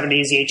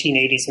 1870s, the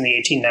 1880s, and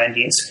the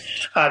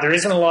 1890s. There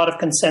isn't a lot of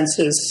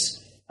consensus,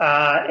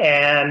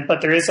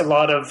 but there is a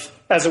lot of,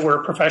 as it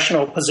were,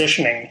 professional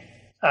positioning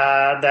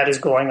that is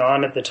going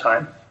on at the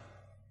time.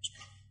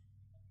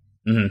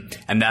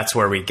 Mm-hmm. And that's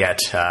where we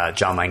get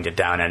John Langdon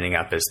Down ending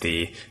up as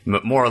the,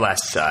 more or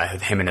less,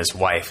 him and his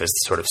wife as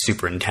sort of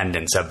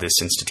superintendents of this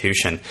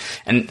institution.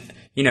 And,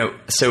 you know,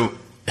 so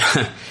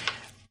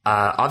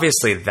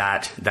obviously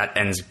that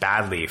ends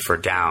badly for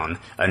Down.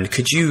 And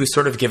could you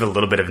sort of give a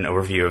little bit of an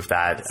overview of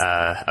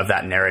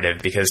that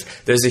narrative? Because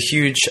there's a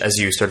huge, as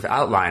you sort of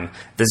outline,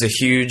 there's a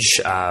huge,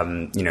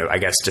 you know, I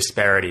guess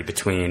disparity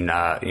between, you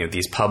know,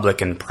 these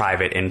public and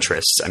private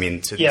interests. I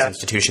mean, so these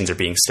institutions are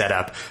being set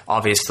up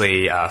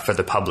obviously for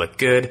the public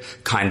good,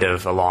 kind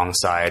of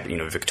alongside, you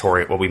know,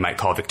 what we might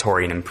call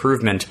Victorian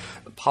improvement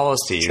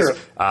policies, sure.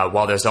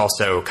 While there's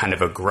also kind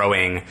of a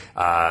growing,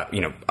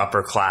 you know,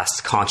 upper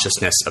class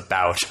consciousness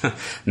about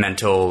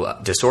mental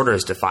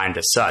disorders defined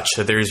as such.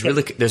 So there's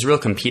real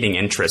competing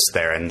interests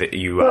there, and that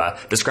you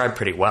described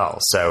pretty well.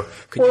 So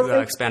could you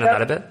expand on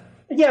that a bit?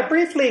 Yeah,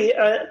 briefly.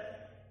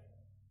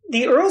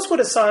 The Earlswood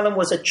Asylum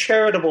was a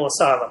charitable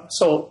asylum,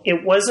 so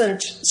it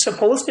wasn't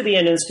supposed to be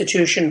an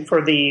institution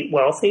for the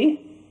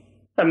wealthy.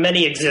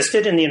 Many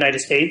existed in the United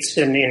States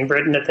and in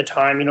Britain at the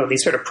time, you know,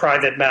 these sort of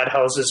private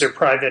madhouses or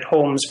private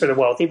homes for the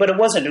wealthy, but it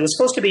wasn't. It was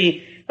supposed to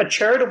be a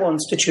charitable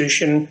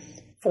institution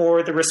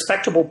for the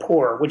respectable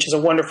poor, which is a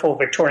wonderful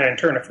Victorian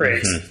turn of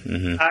phrase. Mm-hmm,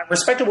 mm-hmm.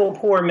 Respectable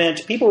poor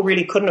meant people who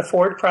really couldn't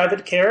afford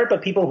private care,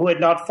 but people who had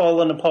not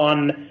fallen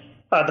upon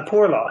the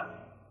poor law.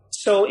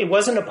 So it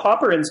wasn't a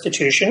pauper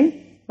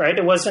institution, right?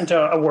 It wasn't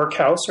a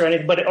workhouse or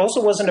anything, but it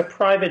also wasn't a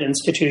private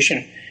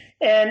institution.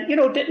 And, you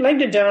know,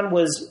 Langdon Down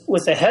was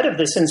the head of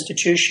this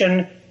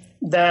institution,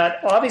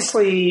 that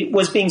obviously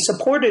was being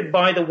supported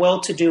by the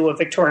well-to-do of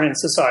Victorian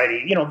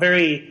society,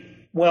 very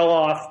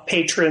well-off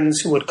patrons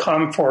who would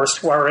come for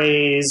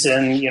soirees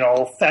and,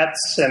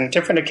 fetes and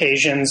different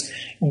occasions,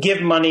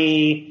 give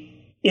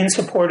money in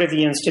support of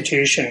the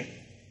institution.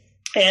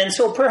 And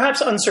so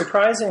perhaps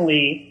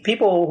unsurprisingly,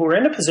 people who are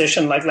in a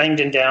position like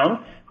Langdon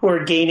Down, who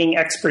are gaining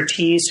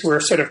expertise, who are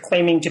sort of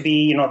claiming to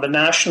be, the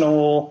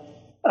national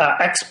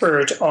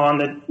expert on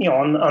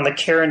the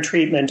care and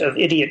treatment of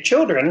idiot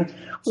children,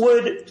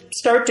 would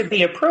start to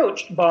be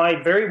approached by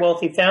very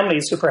wealthy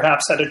families who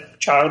perhaps had a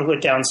child who had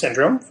Down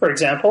syndrome, for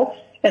example,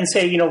 and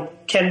say,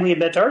 can we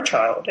admit our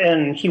child?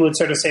 And he would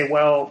sort of say,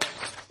 well,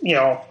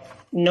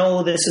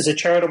 no, this is a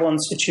charitable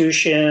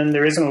institution.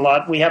 There isn't a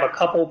lot. We have a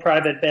couple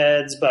private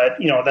beds, but,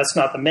 that's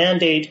not the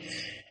mandate.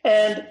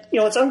 And,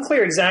 it's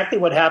unclear exactly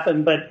what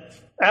happened, but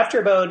after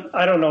about,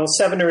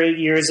 7 or 8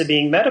 years of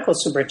being medical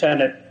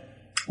superintendent,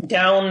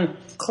 Down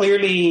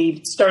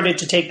clearly started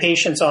to take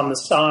patients on the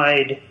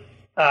side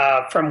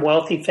from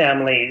wealthy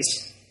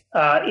families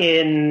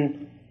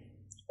in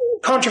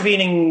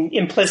contravening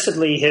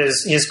implicitly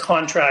his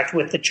contract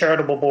with the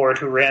charitable board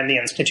who ran the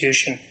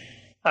institution.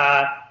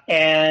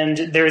 And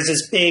there's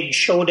this big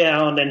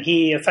showdown, and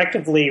he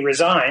effectively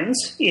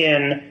resigns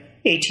in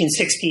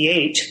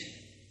 1868.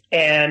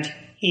 And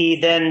he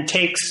then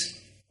takes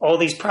all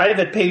these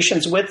private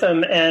patients with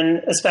him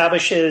and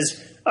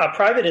establishes a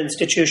private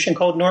institution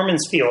called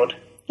Normansfield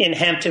in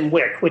Hampton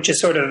Wick, which is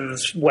sort of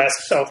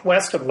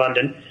southwest of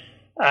London.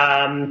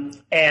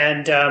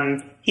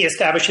 He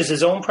establishes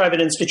his own private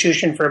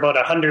institution for about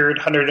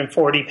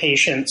 140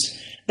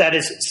 patients that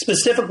is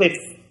specifically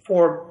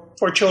for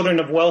children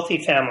of wealthy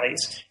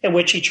families, in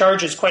which he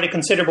charges quite a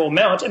considerable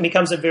amount and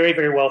becomes a very,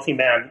 very wealthy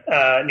man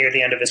near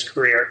the end of his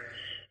career.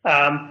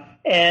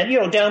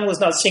 Down was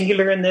not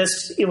singular in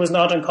this. It was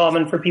not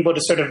uncommon for people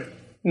to sort of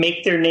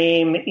make their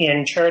name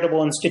in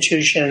charitable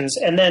institutions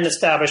and then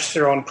establish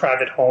their own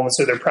private homes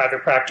or their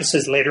private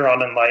practices later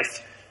on in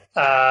life.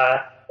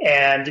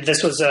 And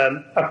this was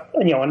a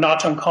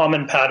not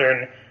uncommon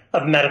pattern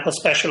of medical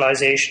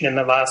specialization in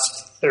the last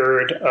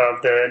third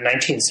of the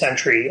 19th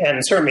century.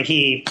 And certainly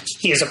he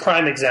is a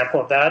prime example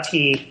of that.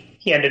 He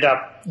ended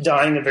up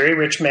dying a very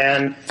rich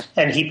man,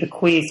 and he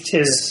bequeathed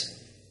his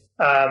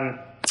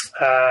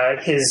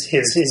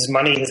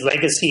money, his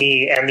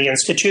legacy, and the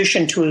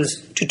institution to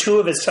two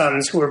of his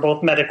sons who were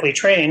both medically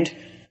trained,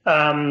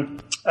 one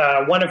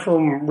of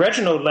whom,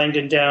 Reginald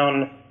Langdon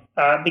Down,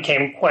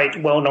 became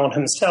quite well known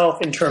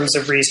himself in terms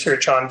of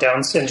research on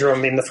Down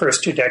syndrome in the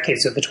first 2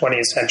 decades of the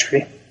 20th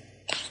century.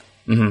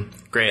 Mm-hmm.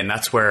 Great, and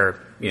that's where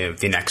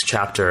the next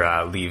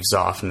chapter leaves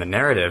off in the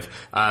narrative.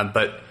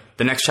 But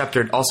the next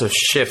chapter also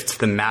shifts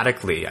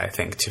thematically, I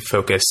think, to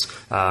focus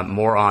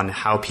more on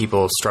how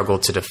people struggle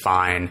to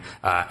define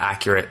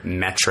accurate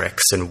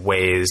metrics and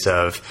ways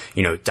of,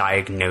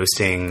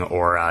 diagnosing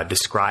or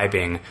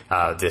describing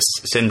this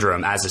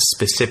syndrome as a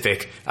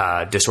specific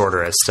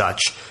disorder as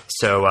such.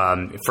 So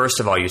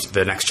first of all,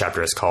 the next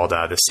chapter is called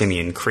the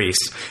simian crease,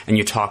 and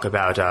you talk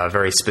about a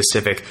very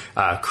specific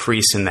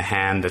crease in the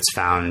hand that's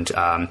found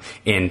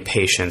in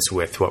patients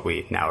with what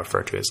we now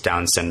refer to as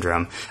Down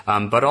syndrome,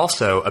 but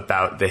also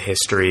about the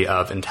history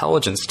of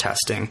intelligence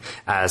testing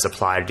as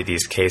applied to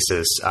these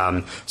cases.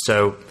 I'd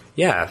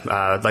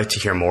like to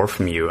hear more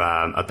from you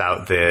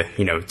about the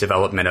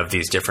development of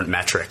these different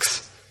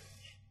metrics.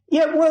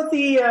 Yeah, well,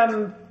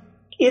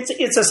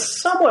 it's a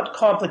somewhat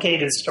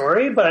complicated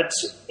story, but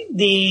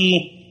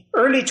the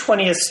early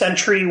 20th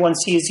century, one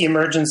sees the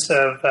emergence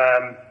of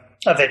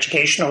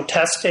educational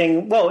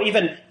testing. Well,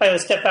 even I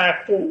would step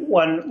back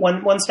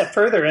one step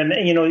further, and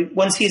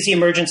one sees the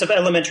emergence of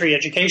elementary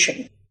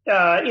education.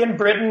 In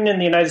Britain, in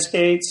the United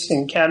States,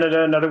 in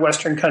Canada, and other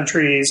Western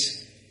countries,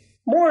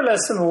 more or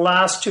less in the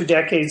last 2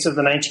 decades of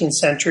the 19th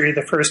century,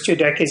 the first 2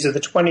 decades of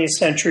the 20th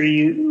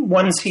century,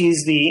 one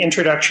sees the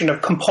introduction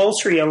of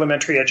compulsory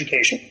elementary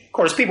education. Of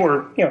course, people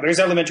were, there's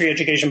elementary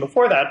education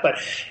before that, but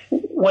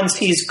one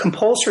sees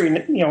compulsory,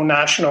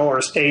 national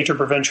or state or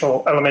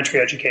provincial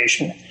elementary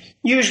education,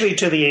 usually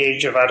to the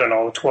age of,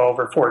 12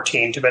 or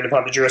 14, depending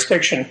upon the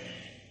jurisdiction.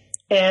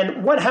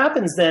 And what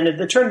happens then at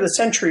the turn of the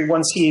century,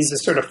 one sees a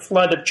sort of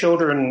flood of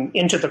children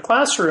into the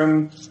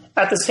classroom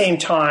at the same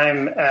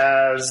time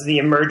as the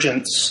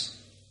emergence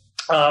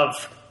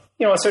of,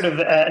 sort of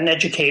an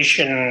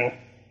educational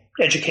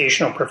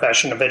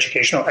profession of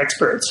educational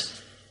experts.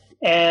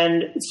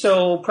 And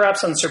so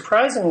perhaps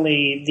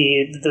unsurprisingly,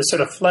 the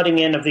sort of flooding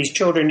in of these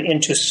children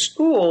into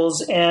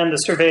schools and the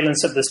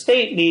surveillance of the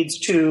state leads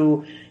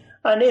to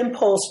an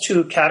impulse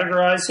to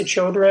categorize the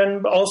children,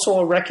 but also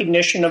a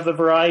recognition of the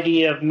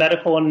variety of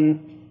medical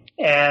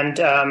and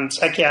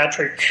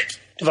psychiatric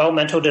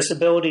developmental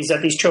disabilities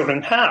that these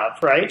children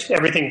have, right?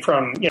 Everything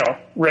from,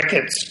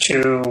 rickets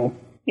to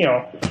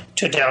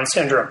Down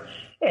syndrome.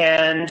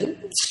 And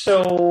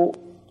so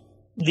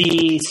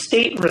the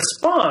state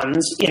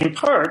responds in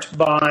part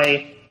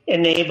by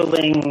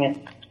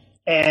enabling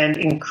and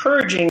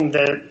encouraging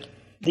the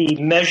the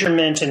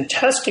measurement and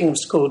testing of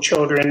school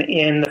children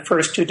in the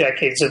first 2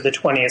 decades of the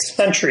 20th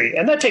century.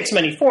 And that takes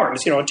many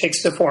forms. It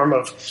takes the form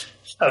of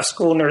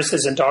school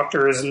nurses and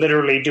doctors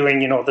literally doing,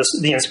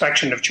 the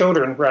inspection of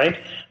children, right?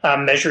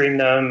 Measuring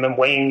them and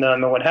weighing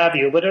them and what have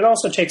you. But it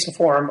also takes a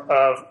form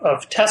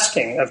of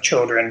testing of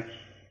children.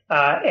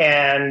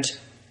 And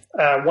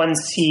one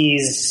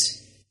sees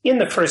in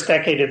the first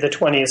decade of the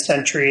 20th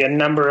century a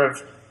number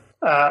of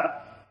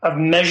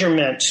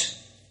measurement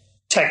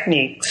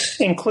techniques,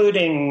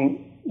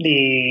 including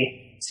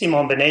the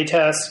Simon-Binet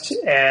test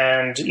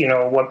and,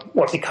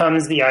 what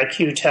becomes the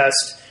IQ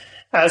test,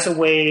 as a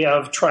way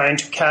of trying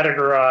to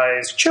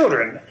categorize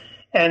children.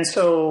 And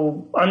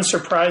so,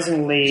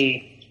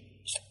 unsurprisingly,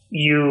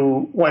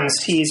 one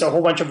sees a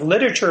whole bunch of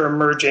literature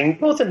emerging,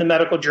 both in the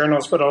medical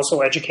journals, but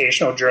also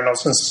educational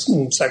journals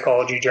and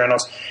psychology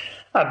journals,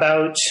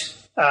 about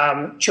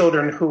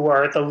children who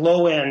are at the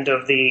low end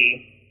of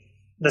the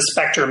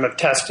spectrum of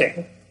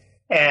testing.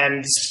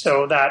 And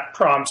so that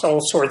prompts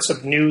all sorts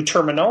of new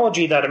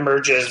terminology that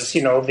emerges,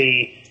 the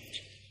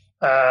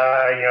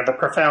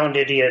profound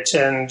idiot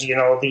and,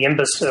 the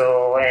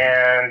imbecile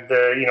and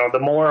the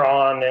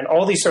moron and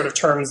all these sort of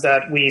terms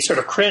that we sort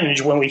of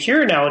cringe when we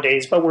hear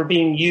nowadays, but were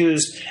being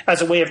used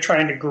as a way of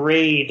trying to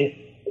grade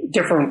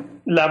different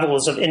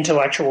levels of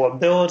intellectual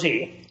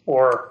ability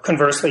or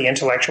conversely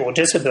intellectual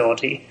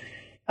disability.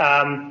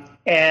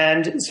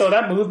 And so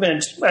that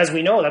movement, as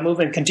we know, that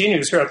movement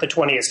continues throughout the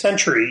 20th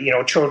century,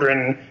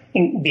 children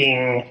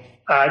being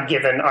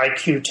given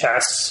IQ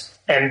tests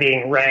and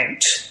being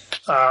ranked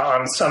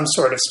on some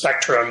sort of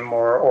spectrum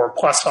or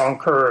Poisson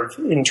curve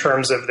in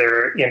terms of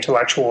their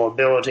intellectual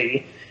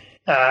ability,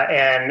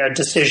 and a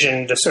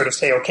decision to sort of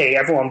say, okay,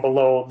 everyone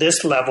below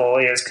this level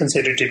is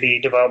considered to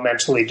be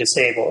developmentally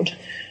disabled.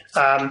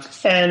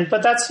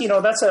 But that's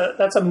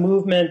a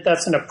movement,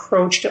 that's an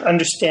approach to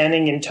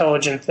understanding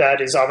intelligence that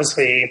is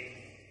obviously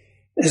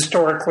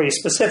historically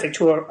specific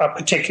to a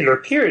particular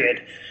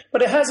period,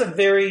 but it has a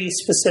very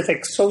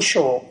specific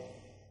social,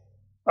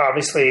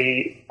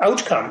 obviously,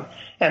 outcome.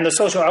 And the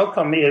social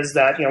outcome is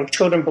that,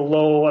 children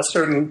below a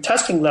certain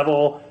testing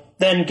level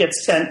then get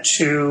sent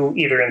to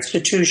either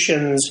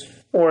institutions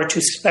or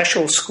to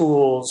special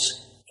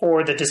schools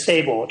for the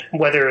disabled,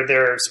 whether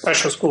they're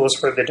special schools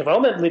for the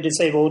developmentally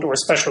disabled or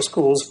special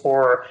schools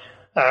for,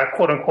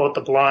 quote unquote,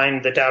 the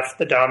blind, the deaf,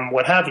 the dumb,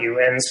 what have you.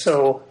 And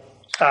so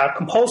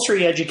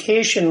compulsory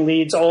education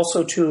leads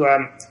also to,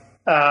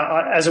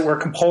 as it were,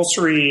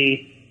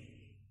 compulsory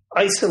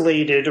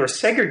isolated or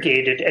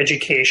segregated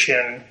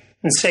education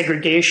and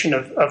segregation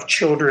of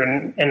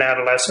children and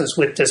adolescents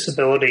with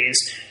disabilities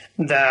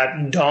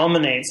that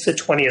dominates the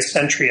 20th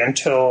century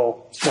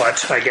until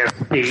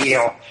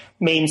the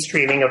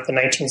mainstreaming of the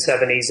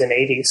 1970s and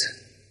 80s.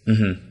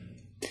 Mm-hmm.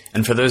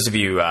 And for those of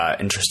you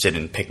interested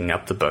in picking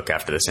up the book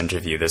after this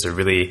interview, there's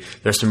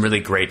some really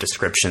great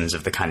descriptions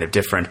of the kind of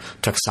different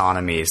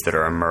taxonomies that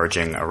are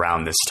emerging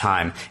around this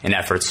time in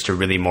efforts to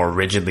really more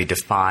rigidly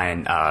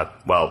define,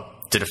 to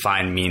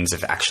define means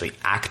of actually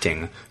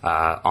acting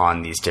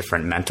on these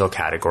different mental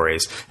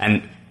categories.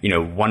 And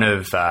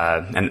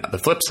and the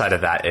flip side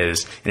of that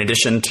is, in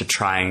addition to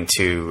trying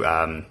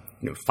to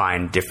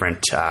find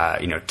different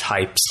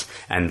types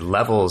and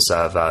levels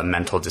of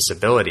mental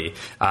disability,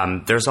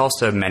 there's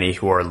also many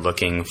who are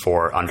looking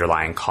for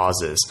underlying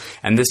causes.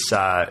 And this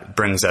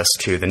brings us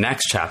to the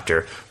next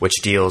chapter, which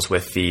deals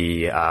with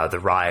the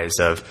rise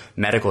of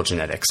medical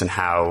genetics and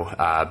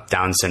how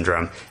Down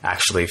syndrome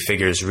actually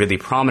figures really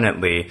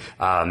prominently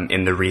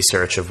in the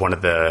research of one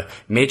of the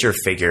major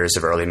figures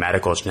of early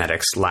medical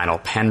genetics, Lionel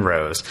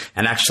Penrose.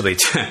 And actually,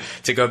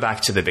 to go back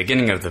to the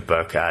beginning of the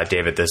book,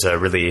 David, there's a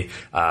really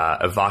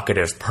evocative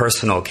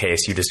personal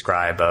case you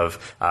describe of,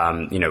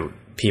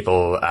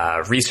 people,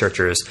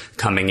 researchers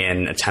coming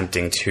in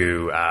attempting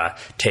to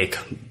take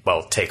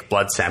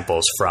blood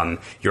samples from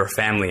your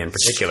family in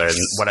particular. And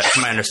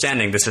from my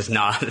understanding, this is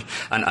not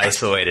an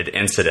isolated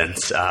incident.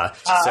 So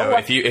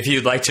if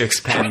you'd like to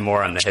expand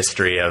more on the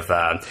history of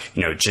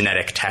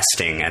genetic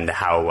testing and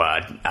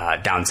how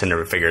Down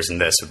syndrome figures in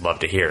this, would love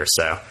to hear.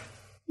 So.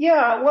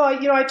 Yeah, well,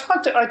 I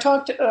talked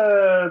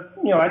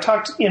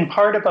in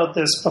part about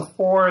this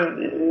before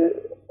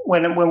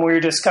when we were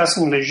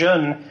discussing Le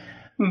Jeune,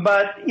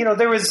 but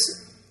there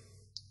was,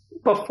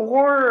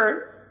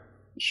 before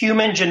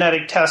human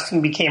genetic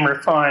testing became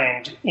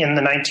refined in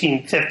the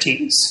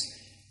 1950s,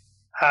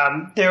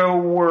 there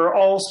were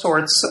all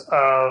sorts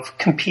of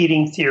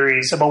competing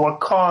theories about what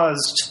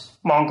caused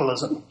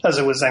Mongolism, as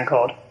it was then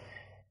called.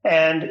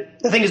 And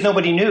the thing is,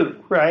 nobody knew,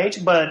 right?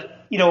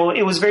 But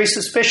it was very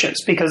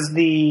suspicious because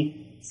the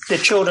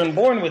children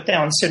born with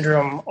Down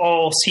syndrome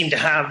all seem to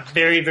have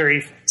very,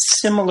 very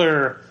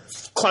similar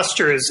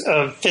clusters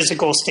of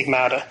physical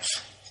stigmata.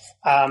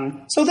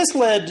 So this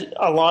led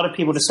a lot of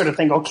people to sort of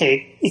think,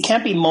 okay, it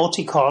can't be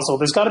multi-causal.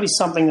 There's got to be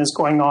something that's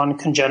going on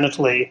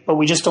congenitally, but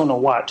we just don't know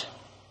what.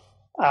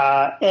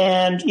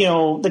 And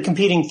the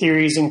competing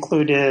theories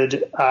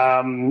included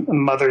a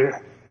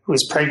mother who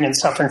was pregnant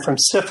suffering from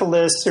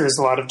syphilis. There was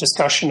a lot of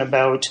discussion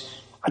about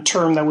a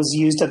term that was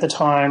used at the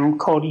time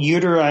called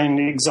uterine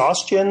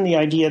exhaustion, the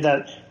idea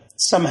that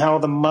somehow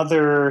the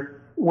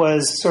mother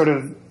was sort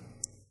of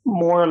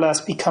more or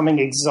less becoming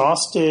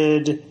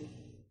exhausted,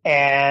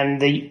 and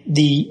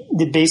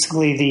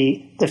basically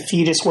the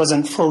fetus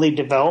wasn't fully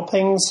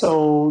developing.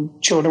 So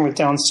children with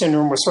Down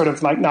syndrome were sort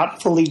of like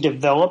not fully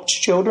developed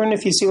children,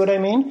 if you see what I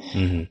mean.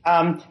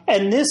 Mm-hmm.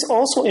 And this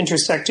also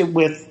intersected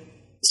with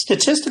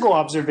statistical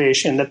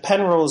observation that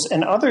Penrose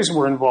and others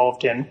were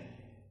involved in,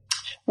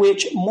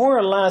 which more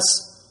or less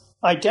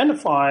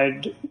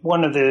identified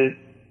one of the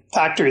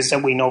factors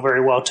that we know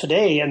very well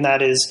today, and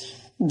that is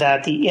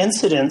that the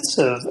incidence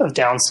of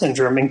Down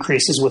syndrome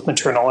increases with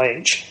maternal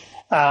age.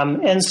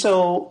 And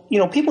so,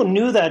 people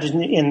knew that in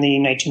the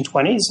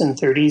 1920s and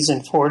 30s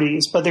and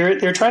 40s, but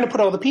they're trying to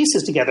put all the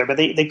pieces together, but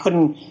they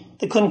couldn't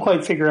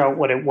quite figure out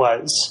what it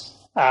was.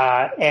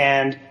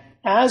 And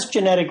as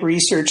genetic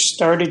research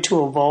started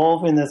to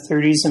evolve in the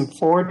 30s and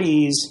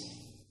 40s,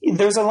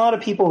 there's a lot of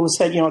people who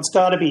said, it's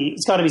got to be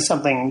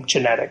something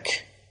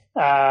genetic.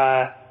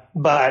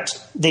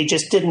 But they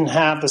just didn't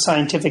have the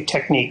scientific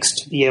techniques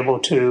to be able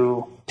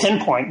to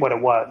pinpoint what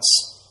it was.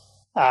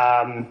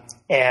 That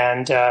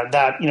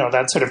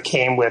sort of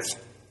came with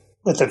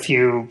a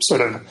few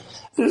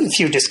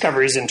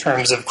discoveries in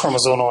terms of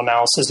chromosomal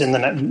analysis in the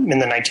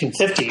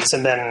 1950s,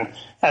 and then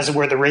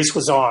where the race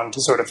was on to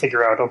sort of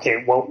figure out,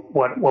 okay, what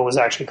was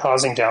actually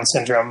causing Down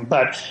syndrome.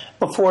 But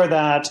before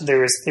that,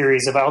 there was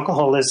theories of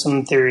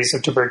alcoholism, theories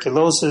of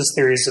tuberculosis,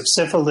 theories of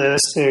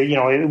syphilis.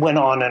 It went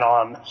on and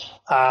on.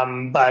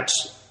 But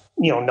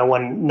no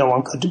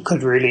one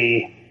could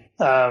really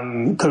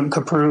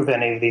could prove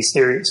any of these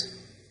theories.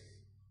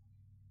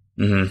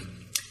 Mm-hmm.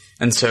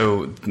 And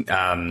so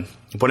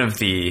one of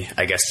the,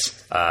 I guess,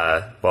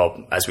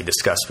 as we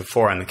discussed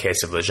before in the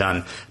case of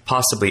Lejeune,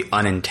 possibly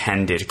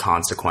unintended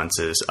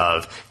consequences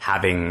of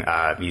having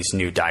these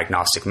new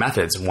diagnostic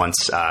methods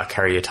once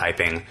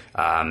karyotyping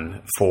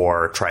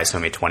for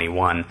trisomy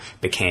 21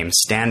 became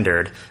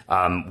standard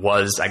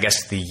was, I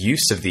guess, the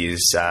use of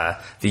these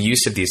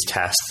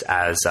tests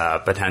as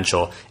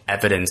potential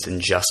evidence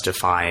in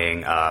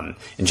justifying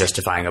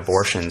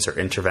abortions or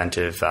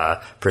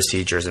interventive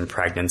procedures in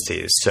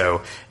pregnancies.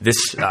 So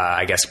this,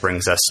 I guess,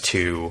 brings us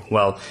to,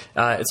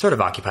 it sort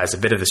of occupies a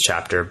bit of this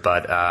chapter,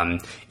 but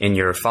in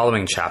your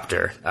following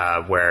chapter,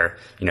 where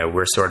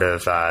we're sort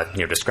of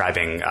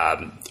describing,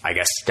 I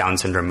guess, Down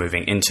syndrome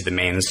moving into the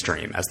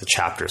mainstream, as the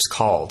chapter is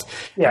called.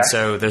 Yeah. And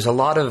so there's a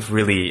lot of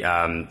really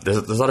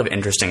there's a lot of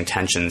interesting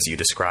tensions you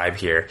describe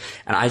here,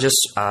 and I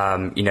just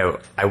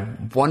I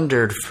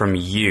wondered from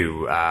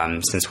you,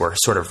 since we're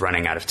sort of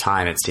running out of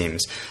time, it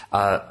seems,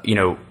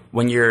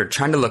 when you're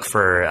trying to look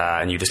for,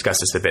 and you discuss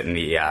this a bit in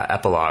the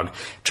epilogue,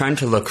 trying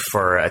to look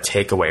for a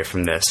takeaway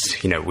from this,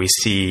 we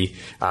see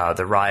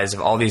the rise of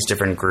all these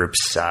different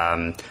groups,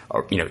 trying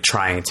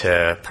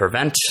to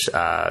prevent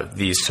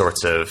these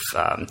sorts of,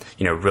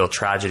 real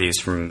tragedies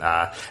from,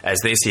 as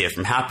they see it,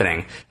 from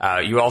happening.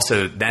 You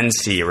also then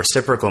see a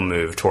reciprocal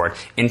move toward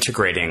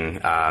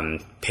integrating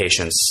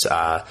patients,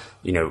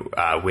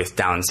 with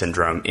Down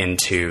syndrome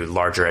into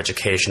larger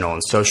educational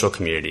and social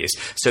communities.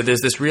 So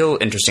there's this real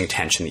interesting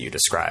tension that you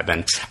describe,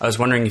 and I was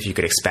wondering if you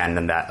could expand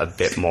on that a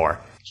bit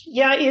more.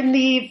 Yeah, in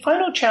the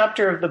final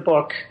chapter of the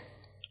book,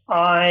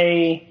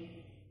 I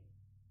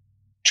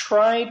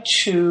tried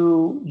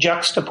to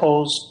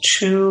juxtapose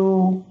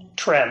two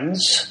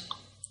trends,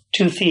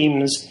 two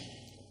themes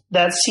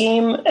that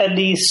seem, at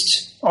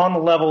least on the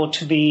level,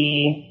 to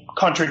be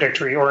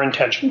contradictory or in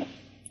tension.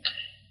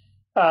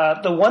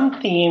 The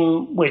one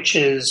theme, which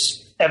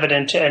is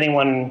evident to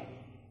anyone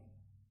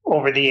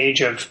over the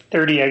age of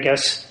 30, I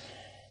guess,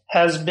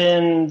 has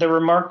been the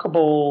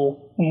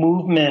remarkable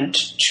movement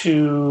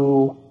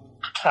to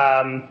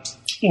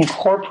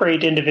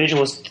incorporate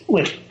individuals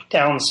with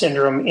Down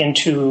syndrome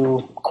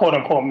into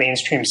quote-unquote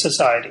mainstream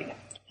society.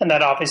 And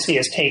that obviously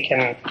has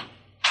taken,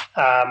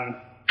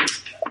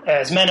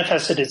 has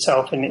manifested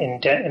itself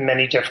in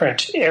many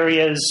different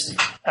areas.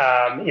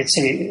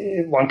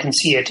 One can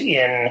see it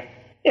in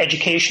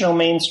educational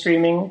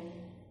mainstreaming,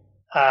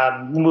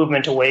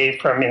 movement away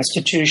from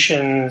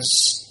institutions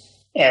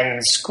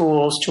and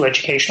schools to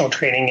educational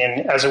training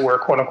in, as it were,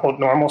 quote-unquote,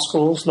 normal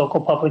schools,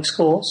 local public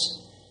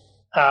schools.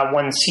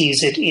 One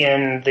sees it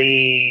in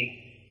the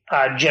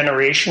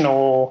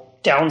generational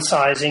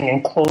downsizing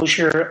and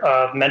closure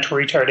of mental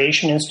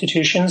retardation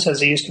institutions, as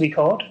they used to be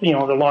called, the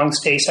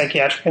long-stay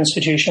psychiatric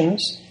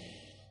institutions.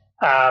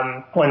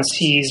 One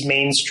sees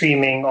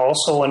mainstreaming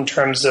also in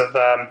terms of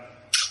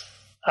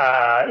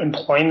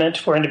employment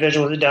for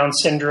individuals with Down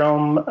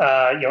syndrome,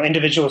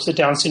 individuals with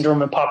Down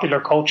syndrome in popular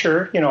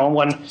culture.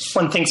 One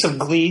thinks of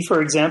Glee,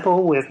 for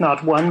example, with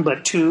not one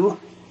but two,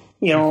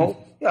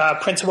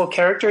 principal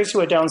characters who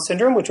had Down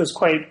syndrome, which was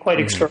quite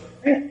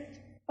extraordinary.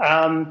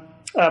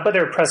 But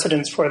there are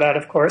precedents for that,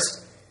 of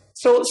course.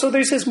 So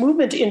there's this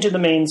movement into the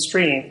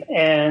mainstream,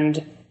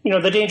 and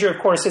the danger, of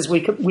course, is we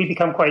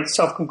become quite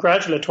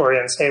self-congratulatory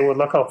and say, well,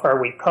 look how far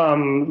we've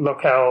come,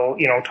 look how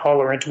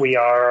tolerant we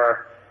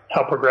are,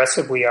 how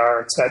progressive we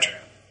are, etc.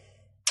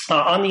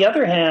 On the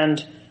other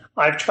hand,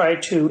 I've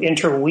tried to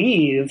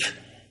interweave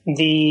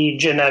the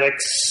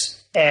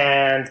genetics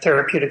and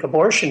therapeutic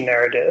abortion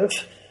narrative.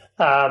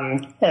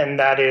 And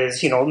that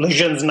is,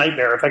 Legendre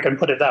nightmare, if I can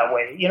put it that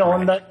way, right.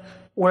 And that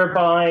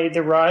whereby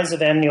the rise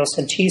of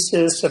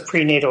amniocentesis, of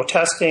prenatal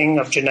testing,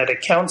 of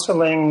genetic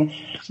counseling,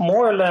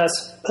 more or less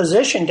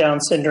position Down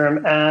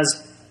syndrome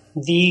as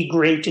the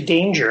great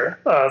danger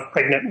of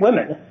pregnant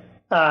women.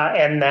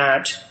 And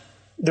that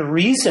the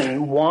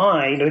reason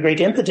why, the great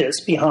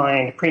impetus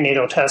behind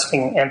prenatal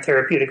testing and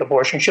therapeutic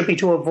abortion should be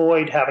to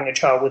avoid having a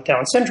child with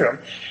Down syndrome.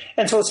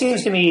 And so it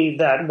seems to me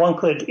that one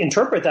could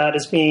interpret that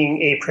as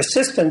being a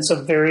persistence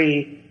of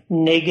very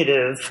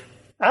negative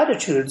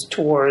attitudes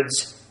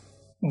towards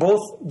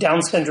both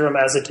Down syndrome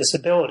as a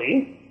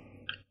disability,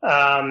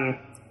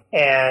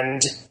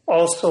 and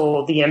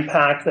also the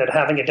impact that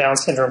having a Down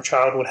syndrome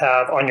child would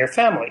have on your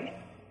family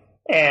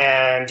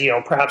and,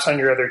 perhaps on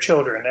your other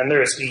children. And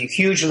there's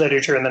huge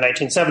literature in the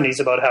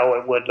 1970s about how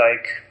it would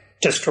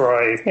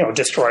destroy,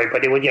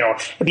 but it would,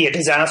 it'd be a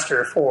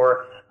disaster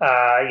for,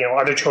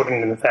 other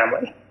children in the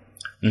family.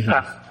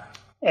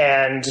 Mm-hmm.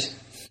 And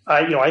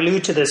I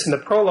allude to this in the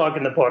prologue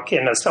in the book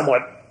in a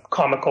somewhat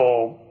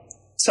comical,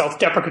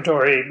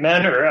 self-deprecatory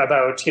manner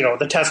about,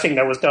 the testing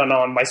that was done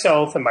on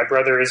myself and my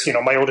brothers.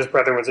 My oldest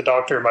brother was a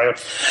doctor. My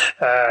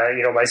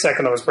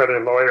second oldest brother,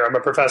 a lawyer. I'm a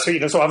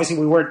professor. So obviously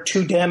we weren't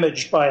too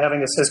damaged by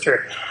having a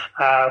sister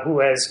who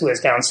has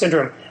Down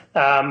syndrome.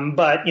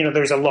 But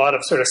there's a lot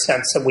of sort of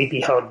sense that we'd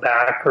be held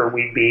back, or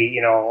we'd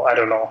be,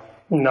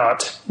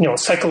 not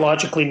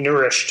psychologically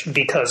nourished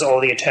because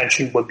all the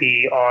attention would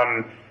be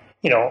on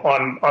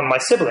my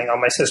sibling, on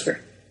my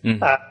sister. Mm-hmm.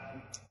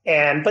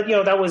 But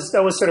that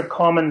was sort of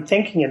common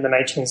thinking in the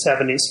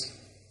 1970s.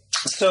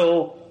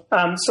 So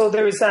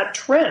there is that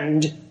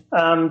trend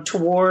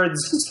towards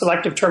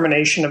selective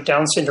termination of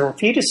Down syndrome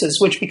fetuses,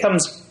 which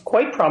becomes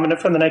quite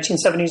prominent from the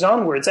 1970s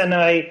onwards, and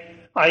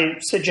I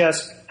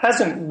suggest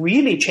hasn't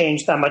really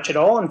changed that much at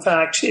all. In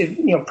fact,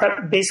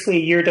 basically a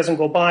year doesn't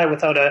go by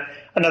without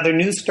another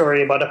news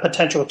story about a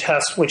potential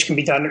test which can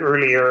be done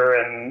earlier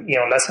and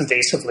less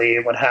invasively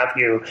and what have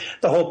you.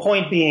 The whole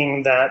point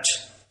being that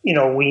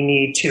we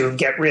need to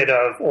get rid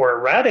of or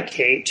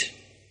eradicate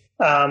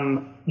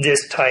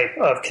this type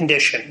of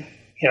condition,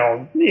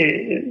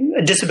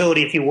 a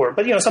disability, if you were.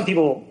 But some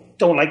people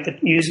don't like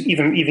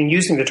even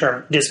using the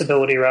term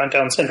disability around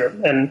Down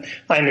syndrome, and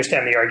I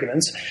understand the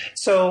arguments.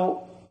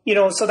 So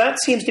that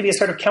seems to be a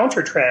sort of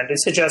counter trend. It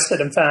suggests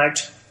that, in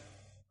fact,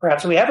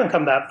 perhaps we haven't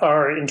come that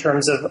far in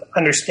terms of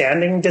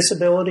understanding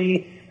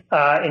disability,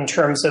 in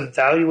terms of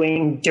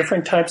valuing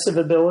different types of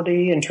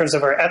ability, in terms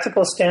of our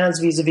ethical stance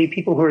vis-a-vis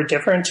people who are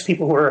different,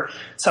 people who are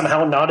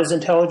somehow not as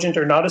intelligent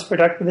or not as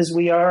productive as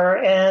we are.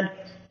 And,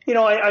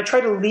 I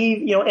try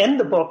to end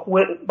the book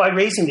by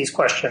raising these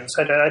questions.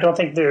 I don't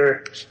think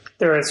there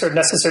are sort of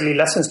necessarily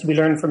lessons to be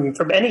learned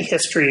from any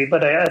history,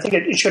 but I think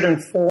it should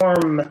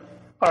inform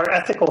our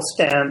ethical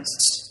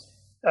stance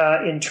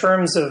in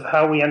terms of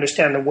how we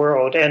understand the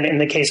world, and in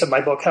the case of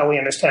my book, how we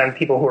understand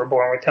people who are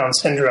born with Down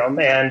syndrome.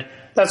 And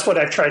that's what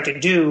I've tried to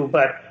do,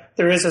 but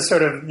there is a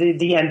sort of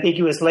the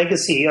ambiguous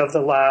legacy of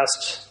the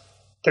last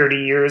 30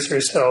 years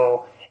or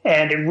so,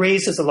 and it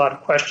raises a lot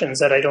of questions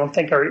that I don't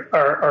think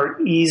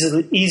are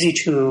easy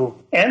to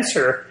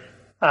answer,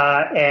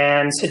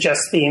 and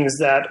suggest themes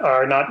that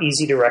are not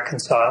easy to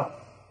reconcile.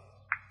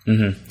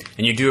 Mm-hmm.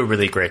 And you do a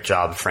really great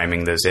job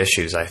framing those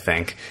issues, I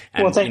think.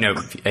 And, well,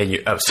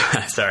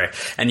 sorry.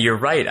 And you're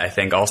right, I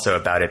think, also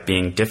about it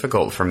being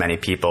difficult for many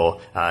people,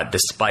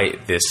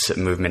 despite this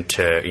movement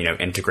to,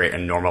 integrate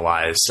and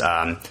normalize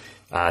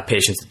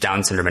patients with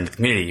Down syndrome into the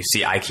community. You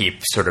see, I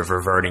keep sort of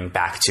reverting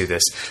back to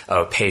this,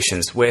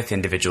 patients with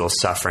individuals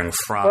suffering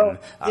from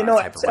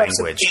type of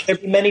language. There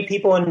are many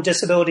people in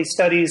disability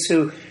studies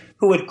who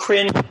would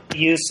cringe at the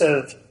use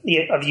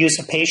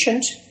of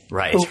patient.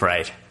 Right.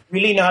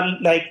 Really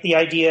not like the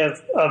idea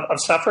of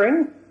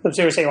suffering. Because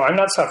they were saying, I'm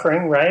not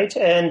suffering, right?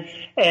 And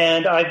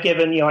I've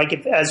given,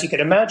 as you could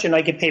imagine,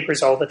 I give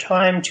papers all the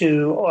time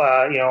to,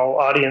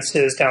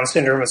 audiences, Down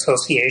syndrome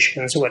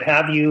associations, what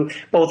have you,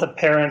 both of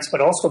parents,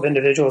 but also of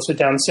individuals with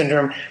Down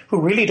syndrome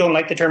who really don't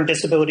like the term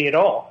disability at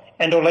all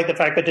and don't like the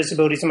fact that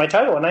disability is in my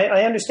title. And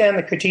I understand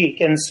the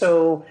critique. And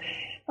so,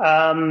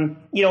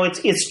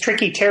 it's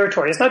tricky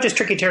territory. It's not just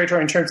tricky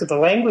territory in terms of the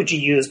language you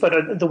use,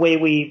 but the way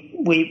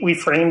we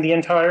frame the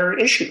entire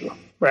issue,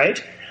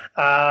 right?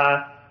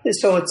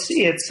 So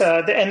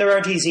and there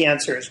aren't easy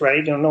answers,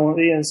 right?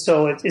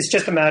 So it's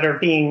just a matter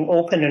of being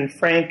open and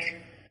frank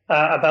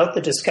about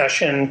the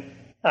discussion,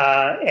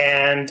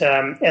 and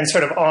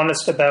sort of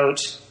honest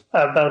about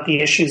the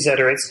issues that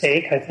are at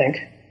stake, I think.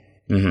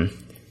 Mm-hmm.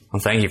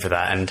 Well, thank you for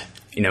that. And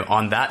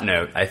on that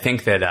note, I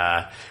think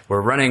that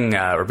we're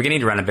beginning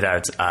to run a bit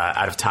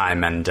out of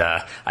time, and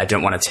I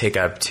don't want to take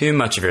up too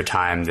much of your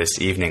time this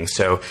evening.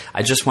 So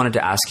I just wanted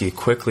to ask you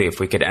quickly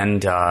if we could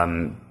end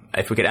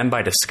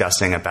by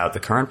discussing about the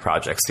current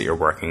projects that you're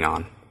working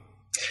on.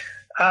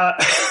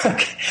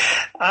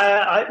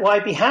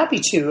 I'd be happy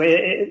to.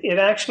 It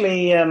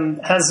actually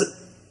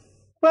has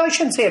Well, I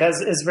shouldn't say it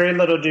has very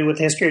little to do with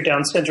the history of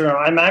Down syndrome.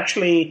 I'm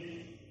actually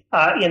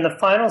in the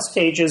final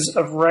stages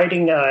of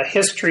writing a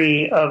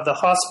history of the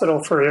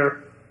hospital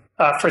for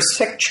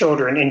sick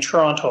children in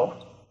Toronto,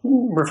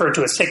 referred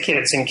to as Sick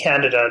Kids in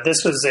Canada.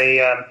 This was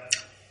a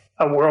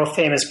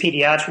world-famous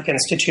pediatric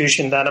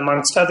institution that,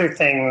 amongst other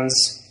things,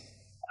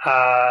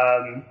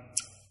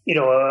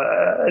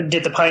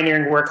 did the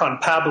pioneering work on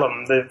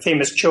pablum, the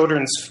famous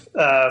children's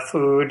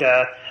food,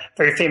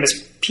 very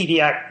famous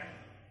pediatric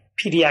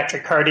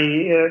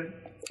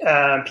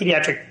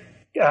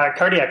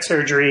cardiac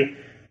surgery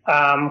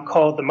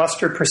called the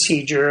Mustard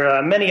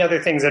procedure, many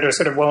other things that are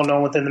sort of well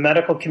known within the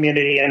medical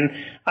community. And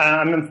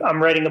I'm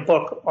writing a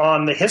book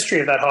on the history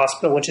of that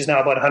hospital, which is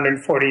now about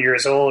 140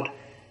 years old.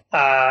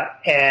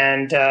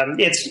 And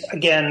it's,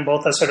 again,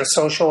 both a sort of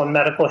social and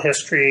medical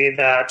history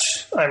that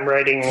I'm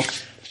writing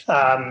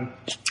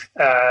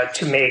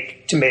to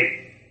make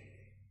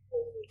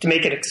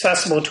it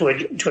accessible to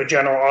a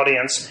general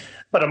audience.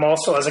 But I'm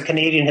also, as a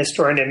Canadian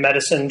historian in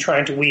medicine,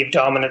 trying to weave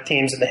dominant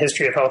themes in the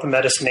history of health and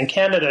medicine in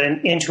Canada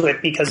into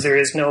it, because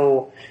there's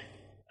no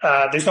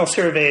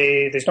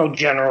survey, there's no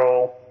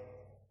general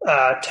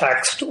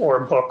text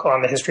or book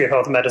on the history of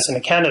health and medicine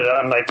in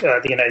Canada, unlike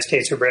the United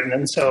States or Britain.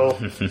 And so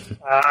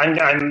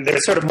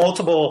there's sort of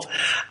multiple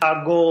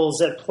goals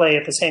at play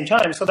at the same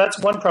time. So that's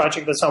one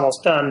project that's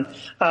almost done.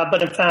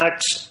 But in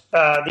fact,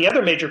 the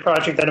other major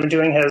project that I'm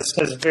doing has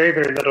very,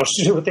 very little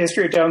to do with the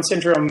history of Down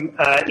syndrome.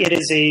 It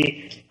is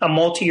a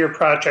multi-year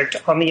project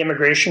on the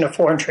immigration of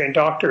foreign-trained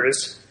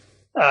doctors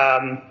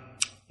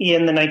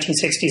in the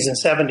 1960s and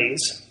 70s.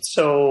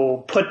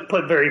 So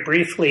put very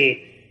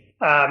briefly,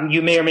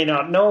 you may or may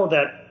not know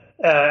that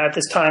at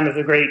this time of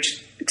the great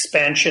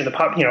expansion,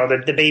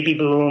 the baby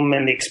boom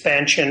and the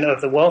expansion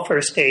of the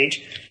welfare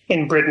state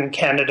in Britain,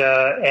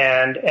 Canada,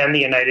 and the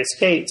United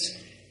States,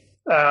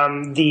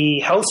 the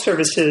health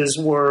services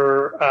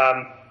were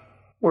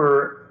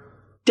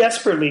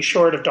desperately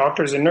short of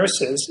doctors and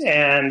nurses.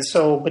 And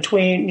so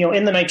between,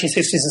 in the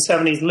 1960s and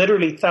 70s,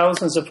 literally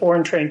thousands of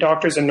foreign-trained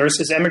doctors and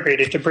nurses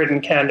emigrated to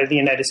Britain, Canada, the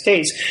United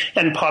States,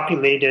 and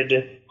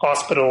populated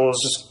hospitals,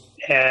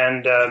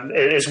 and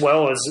as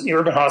well as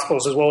urban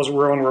hospitals, as well as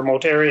rural and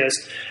remote areas,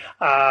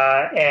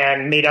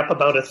 and made up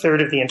about a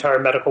third of the entire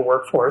medical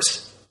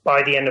workforce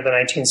by the end of the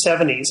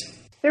 1970s.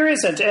 There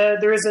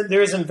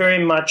isn't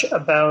very much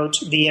about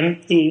the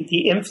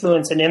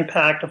influence and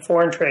impact of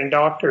foreign trained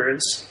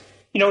doctors.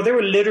 There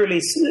were literally,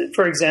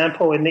 for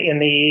example, in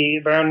the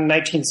around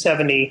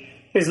 1970,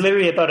 there's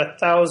literally about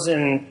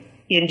 1,000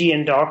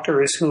 Indian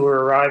doctors who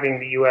were arriving in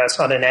the U.S.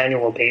 on an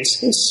annual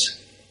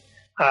basis.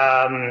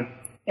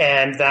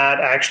 And that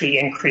actually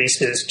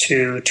increases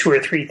to 2,000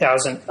 or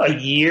 3,000 a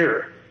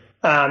year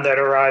that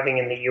are arriving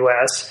in the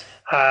U.S.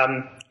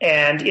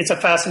 And it's a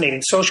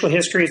fascinating social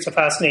history. It's a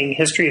fascinating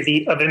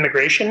history of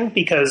immigration,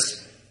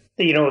 because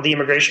the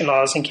immigration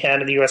laws in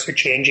Canada and the U.S. are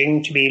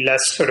changing to be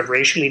less sort of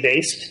racially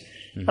based.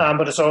 Mm-hmm.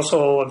 But it's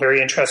also a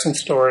very interesting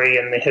story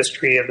in the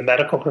history of the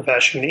medical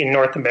profession in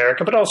North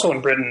America, but also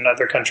in Britain and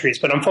other countries.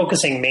 But I'm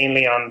focusing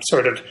mainly on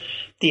sort of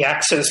the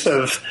axis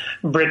of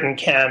Britain,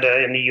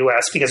 Canada, and the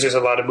U.S., because there's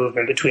a lot of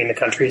movement between the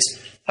countries.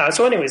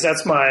 So anyways,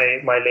 that's my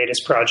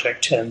latest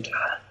project, and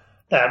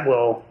that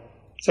will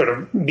sort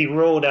of be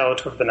rolled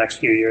out over the next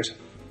few years.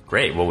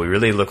 Great. Well, we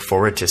really look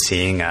forward to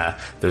seeing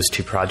those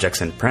two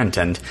projects in print.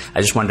 And I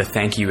just wanted to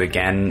thank you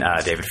again,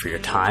 David, for your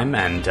time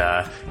and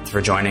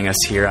for joining us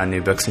here on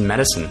New Books in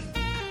Medicine.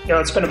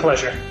 It's been a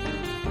pleasure.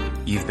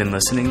 You've been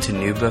listening to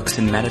New Books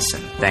in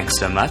Medicine. Thanks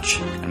so much,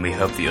 and we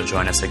hope that you'll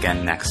join us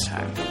again next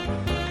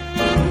time.